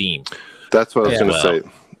on Steam. That's what I was going to say.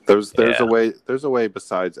 There's a way. There's a way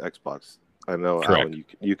besides Xbox. I know, Alan,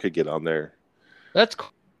 you could get on there. That's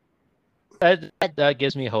cool. That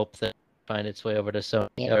gives me hope that it'll find its way over to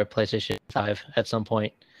Sony or PlayStation 5 at some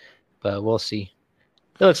point, but we'll see.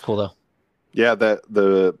 It looks cool though. Yeah,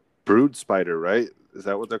 the brood spider, right? Is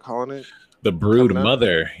that what they're calling it? The brood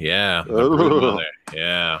mother. Yeah. The brood mother.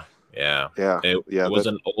 Yeah. Yeah. It was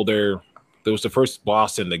an older. It was the first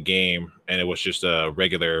boss in the game, and it was just a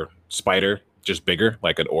regular spider, just bigger,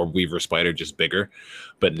 like an orb weaver spider, just bigger.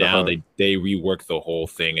 But now they reworked the whole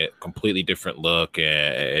thing, a completely different look,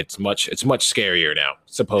 and it's much scarier now,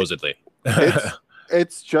 supposedly.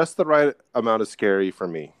 It's just the right amount of scary for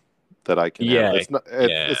me that I can have.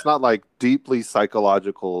 It's not like deeply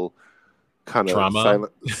psychological kind of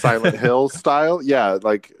Silent Hill style. Yeah,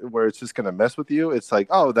 like where it's just gonna mess with you. It's like,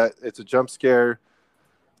 oh, that it's a jump scare.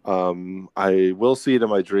 I will see it in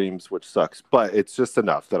my dreams, which sucks, but it's just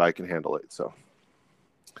enough that I can handle it. So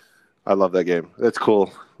I love that game. It's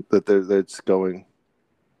cool that it's going,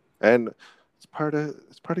 and it's part of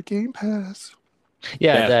Game Pass.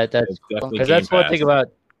 Yeah, that's because that's one thing about.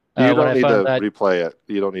 You don't need to replay it.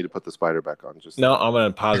 You don't need to put the spider back on. Just no, I'm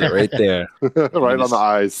gonna pause it right there, right on the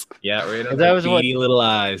eyes. Yeah, right on the beady little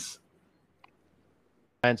eyes.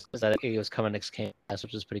 That it was coming next Game Pass,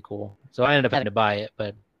 which is pretty cool. So I ended up having to buy it,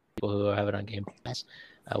 but people who have it on Game Pass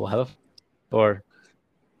will have it or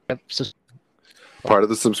part of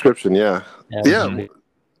the subscription. Yeah.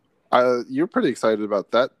 You're pretty excited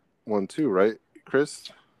about that one too, right,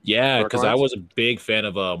 Kris? Yeah, because I was a big fan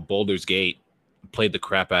of Baldur's Gate. Played the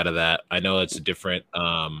crap out of that. I know it's a different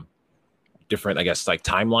I guess, like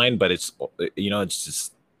timeline, but it's it's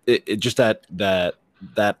just it just that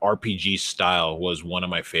RPG style was one of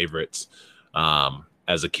my favorites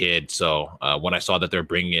as a kid. So when I saw that they're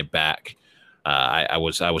bringing it back, I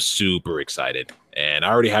was super excited, and I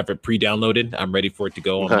already have it pre-downloaded. I'm ready for it to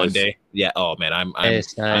go on Monday. Yeah. Oh man, I'm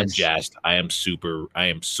jazzed. I am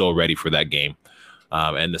so ready for that game.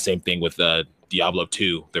 And the same thing with Diablo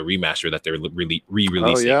 2, the remaster that they're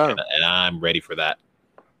re-releasing. And I'm ready for that.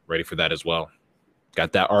 Ready for that as well.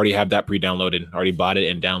 Got that. Already have that pre-downloaded. Already bought it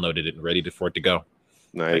and downloaded it and ready for it to go.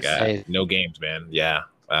 Nice. Like, no games, man. Yeah.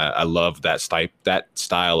 I love that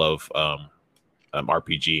style of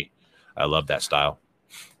RPG. I love that style.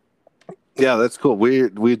 Yeah, that's cool.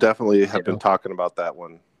 We definitely have been talking about that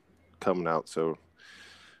one coming out. So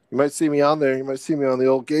you might see me on there. You might see me on the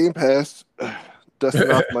old Game Pass, dusting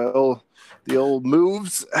off the old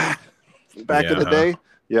moves back in the day.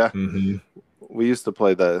 Yeah. Mm-hmm. We used to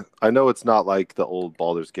play I know it's not like the old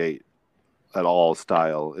Baldur's Gate at all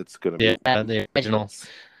style. It's going to be the original.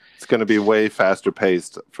 It's going to be way faster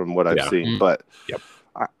paced from what I've seen. But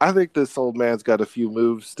I think this old man's got a few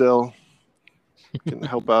moves still. Can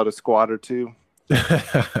help out a squad or two.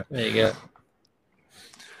 There you go.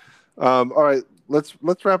 All right, let's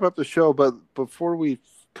wrap up the show. But before we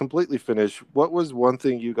completely finish, what was one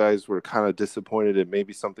thing you guys were kind of disappointed in?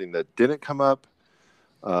 Maybe something that didn't come up.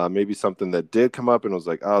 Maybe something that did come up and was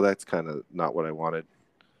like, oh, that's kind of not what I wanted.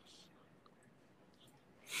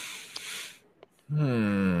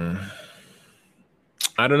 I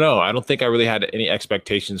don't know. I don't think I really had any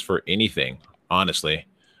expectations for anything, honestly.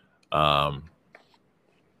 So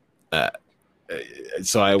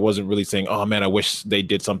I wasn't really saying, oh man, I wish they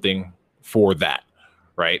did something for that.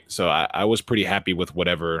 Right. So I was pretty happy with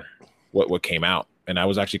what came out. And I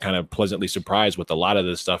was actually kind of pleasantly surprised with a lot of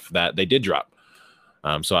the stuff that they did drop.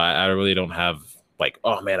 So I really don't have like,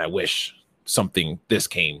 oh man, I wish this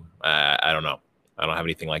came. I don't know. I don't have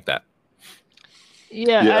anything like that.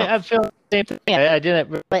 Yeah. I feel the same thing.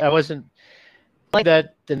 I wasn't like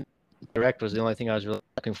that. The direct was the only thing I was really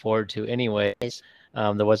looking forward to anyways.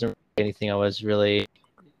 There wasn't anything I was really,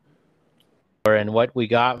 and what we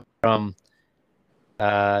got from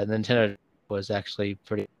Nintendo was actually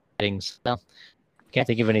pretty exciting. So I can't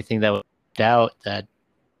think of anything that would doubt that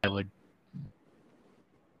I would.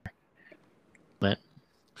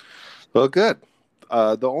 Well, good.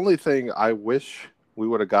 The only thing I wish we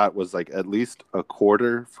would have got was like at least a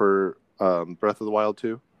quarter for Breath of the Wild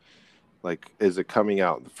 2. Like, is it coming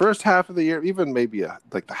out the first half of the year? Even maybe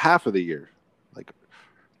like the half of the year, like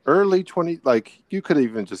early 20. Like, you could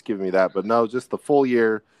even just give me that, but no, just the full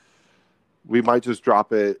year. We might just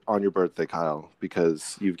drop it on your birthday, Kyle,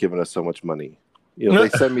 because you've given us so much money. You know, they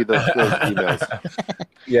send me those emails.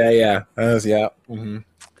 Yeah.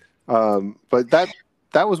 Mm-hmm. But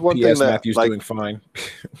that was one thing that Matthew's doing fine.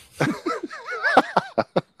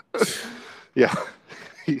 Yeah,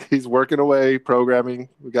 he's working away, programming.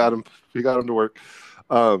 We got him to work.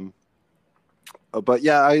 But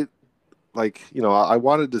yeah, I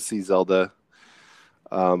wanted to see Zelda.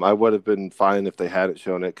 I would have been fine if they hadn't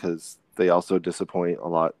shown it because they also disappoint a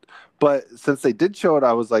lot. But since they did show it,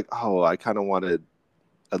 I was like, oh, I kind of wanted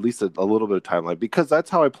at least a little bit of timeline because that's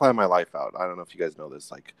how I plan my life out. I don't know if you guys know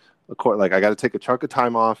this. Like I got to take a chunk of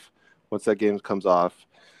time off once that game comes off,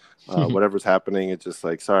 whatever's happening, it's just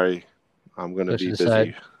like, sorry, I'm going to be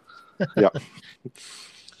busy. Yeah.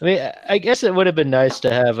 I mean, I guess it would have been nice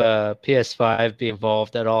to have PS5 be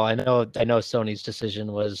involved at all. I know Sony's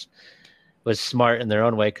decision was smart in their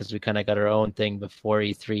own way because we kind of got our own thing before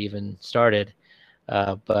E3 even started.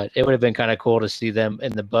 But it would have been kind of cool to see them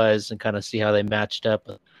in the buzz and kind of see how they matched up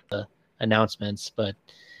with the announcements. But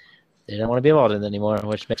they don't want to be involved in it anymore,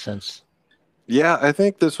 which makes sense. Yeah, I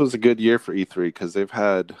think this was a good year for E3 because it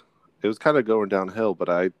was kind of going downhill. But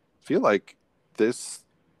I feel like this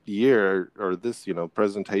year or this,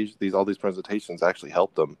 presentation, all these presentations actually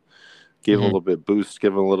helped them, gave them a little bit boost,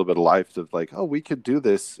 give them a little bit of life of like, oh, we could do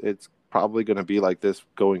this. It's probably going to be like this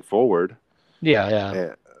going forward.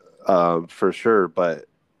 Yeah. For sure. But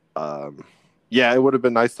yeah, it would have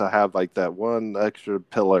been nice to have like that one extra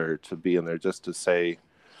pillar to be in there just to say,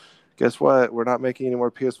 guess what? We're not making any more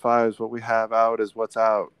PS5s. What we have out is what's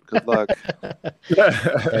out. Good luck. Yeah,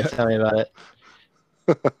 tell me about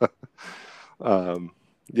it.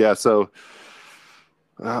 Yeah, so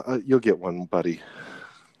you'll get one, buddy.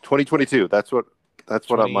 2022. That's what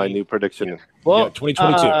my new prediction. Yeah. Well,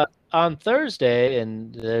 2022. On Thursday,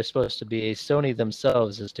 and they're supposed to be Sony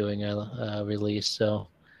themselves is doing a release, so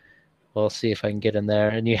we'll see if I can get in there.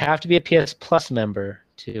 And you have to be a PS Plus member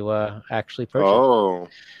to actually purchase. Oh,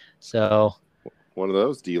 so one of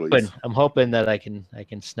those deals. But I'm hoping that I can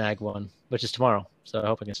snag one, which is tomorrow. So I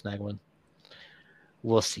hope I can snag one.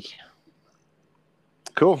 We'll see.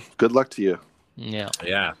 Cool. Good luck to you. Yeah.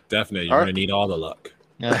 Yeah, definitely. You're gonna need all the luck.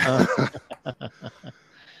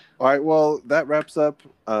 All right, well, that wraps up.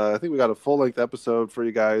 I think we got a full-length episode for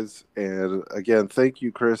you guys. And again, thank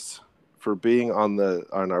you, Kris, for being on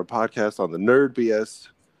our podcast on the Nerd BS.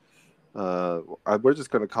 We're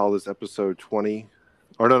just going to call this episode 20.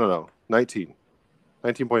 Or no, 19.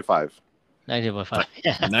 19.5. 19.5.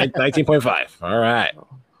 Yeah. 19.5. All right.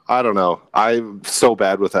 I don't know. I'm so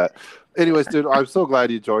bad with that. Anyways, dude, I'm so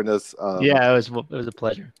glad you joined us. Yeah, it was a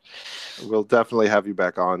pleasure. We'll definitely have you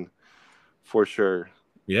back on for sure.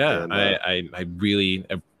 Yeah, and, I really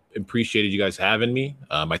appreciated you guys having me.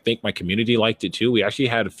 I think my community liked it too. We actually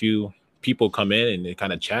had a few people come in and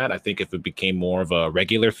kind of chat. I think if it became more of a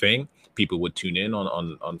regular thing, people would tune in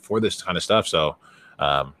on for this kind of stuff. So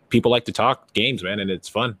people like to talk games, man, and it's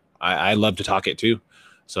fun. I love to talk it too.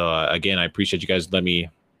 So again, I appreciate you guys letting me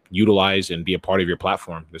utilize and be a part of your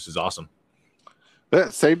platform. This is awesome. Yeah,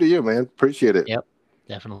 same to you, man. Appreciate it. Yep,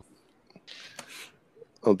 definitely.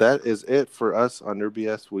 Well, that is it for us on Nerd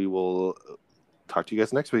BS. We will talk to you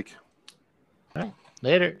guys next week. All right.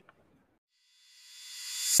 Later.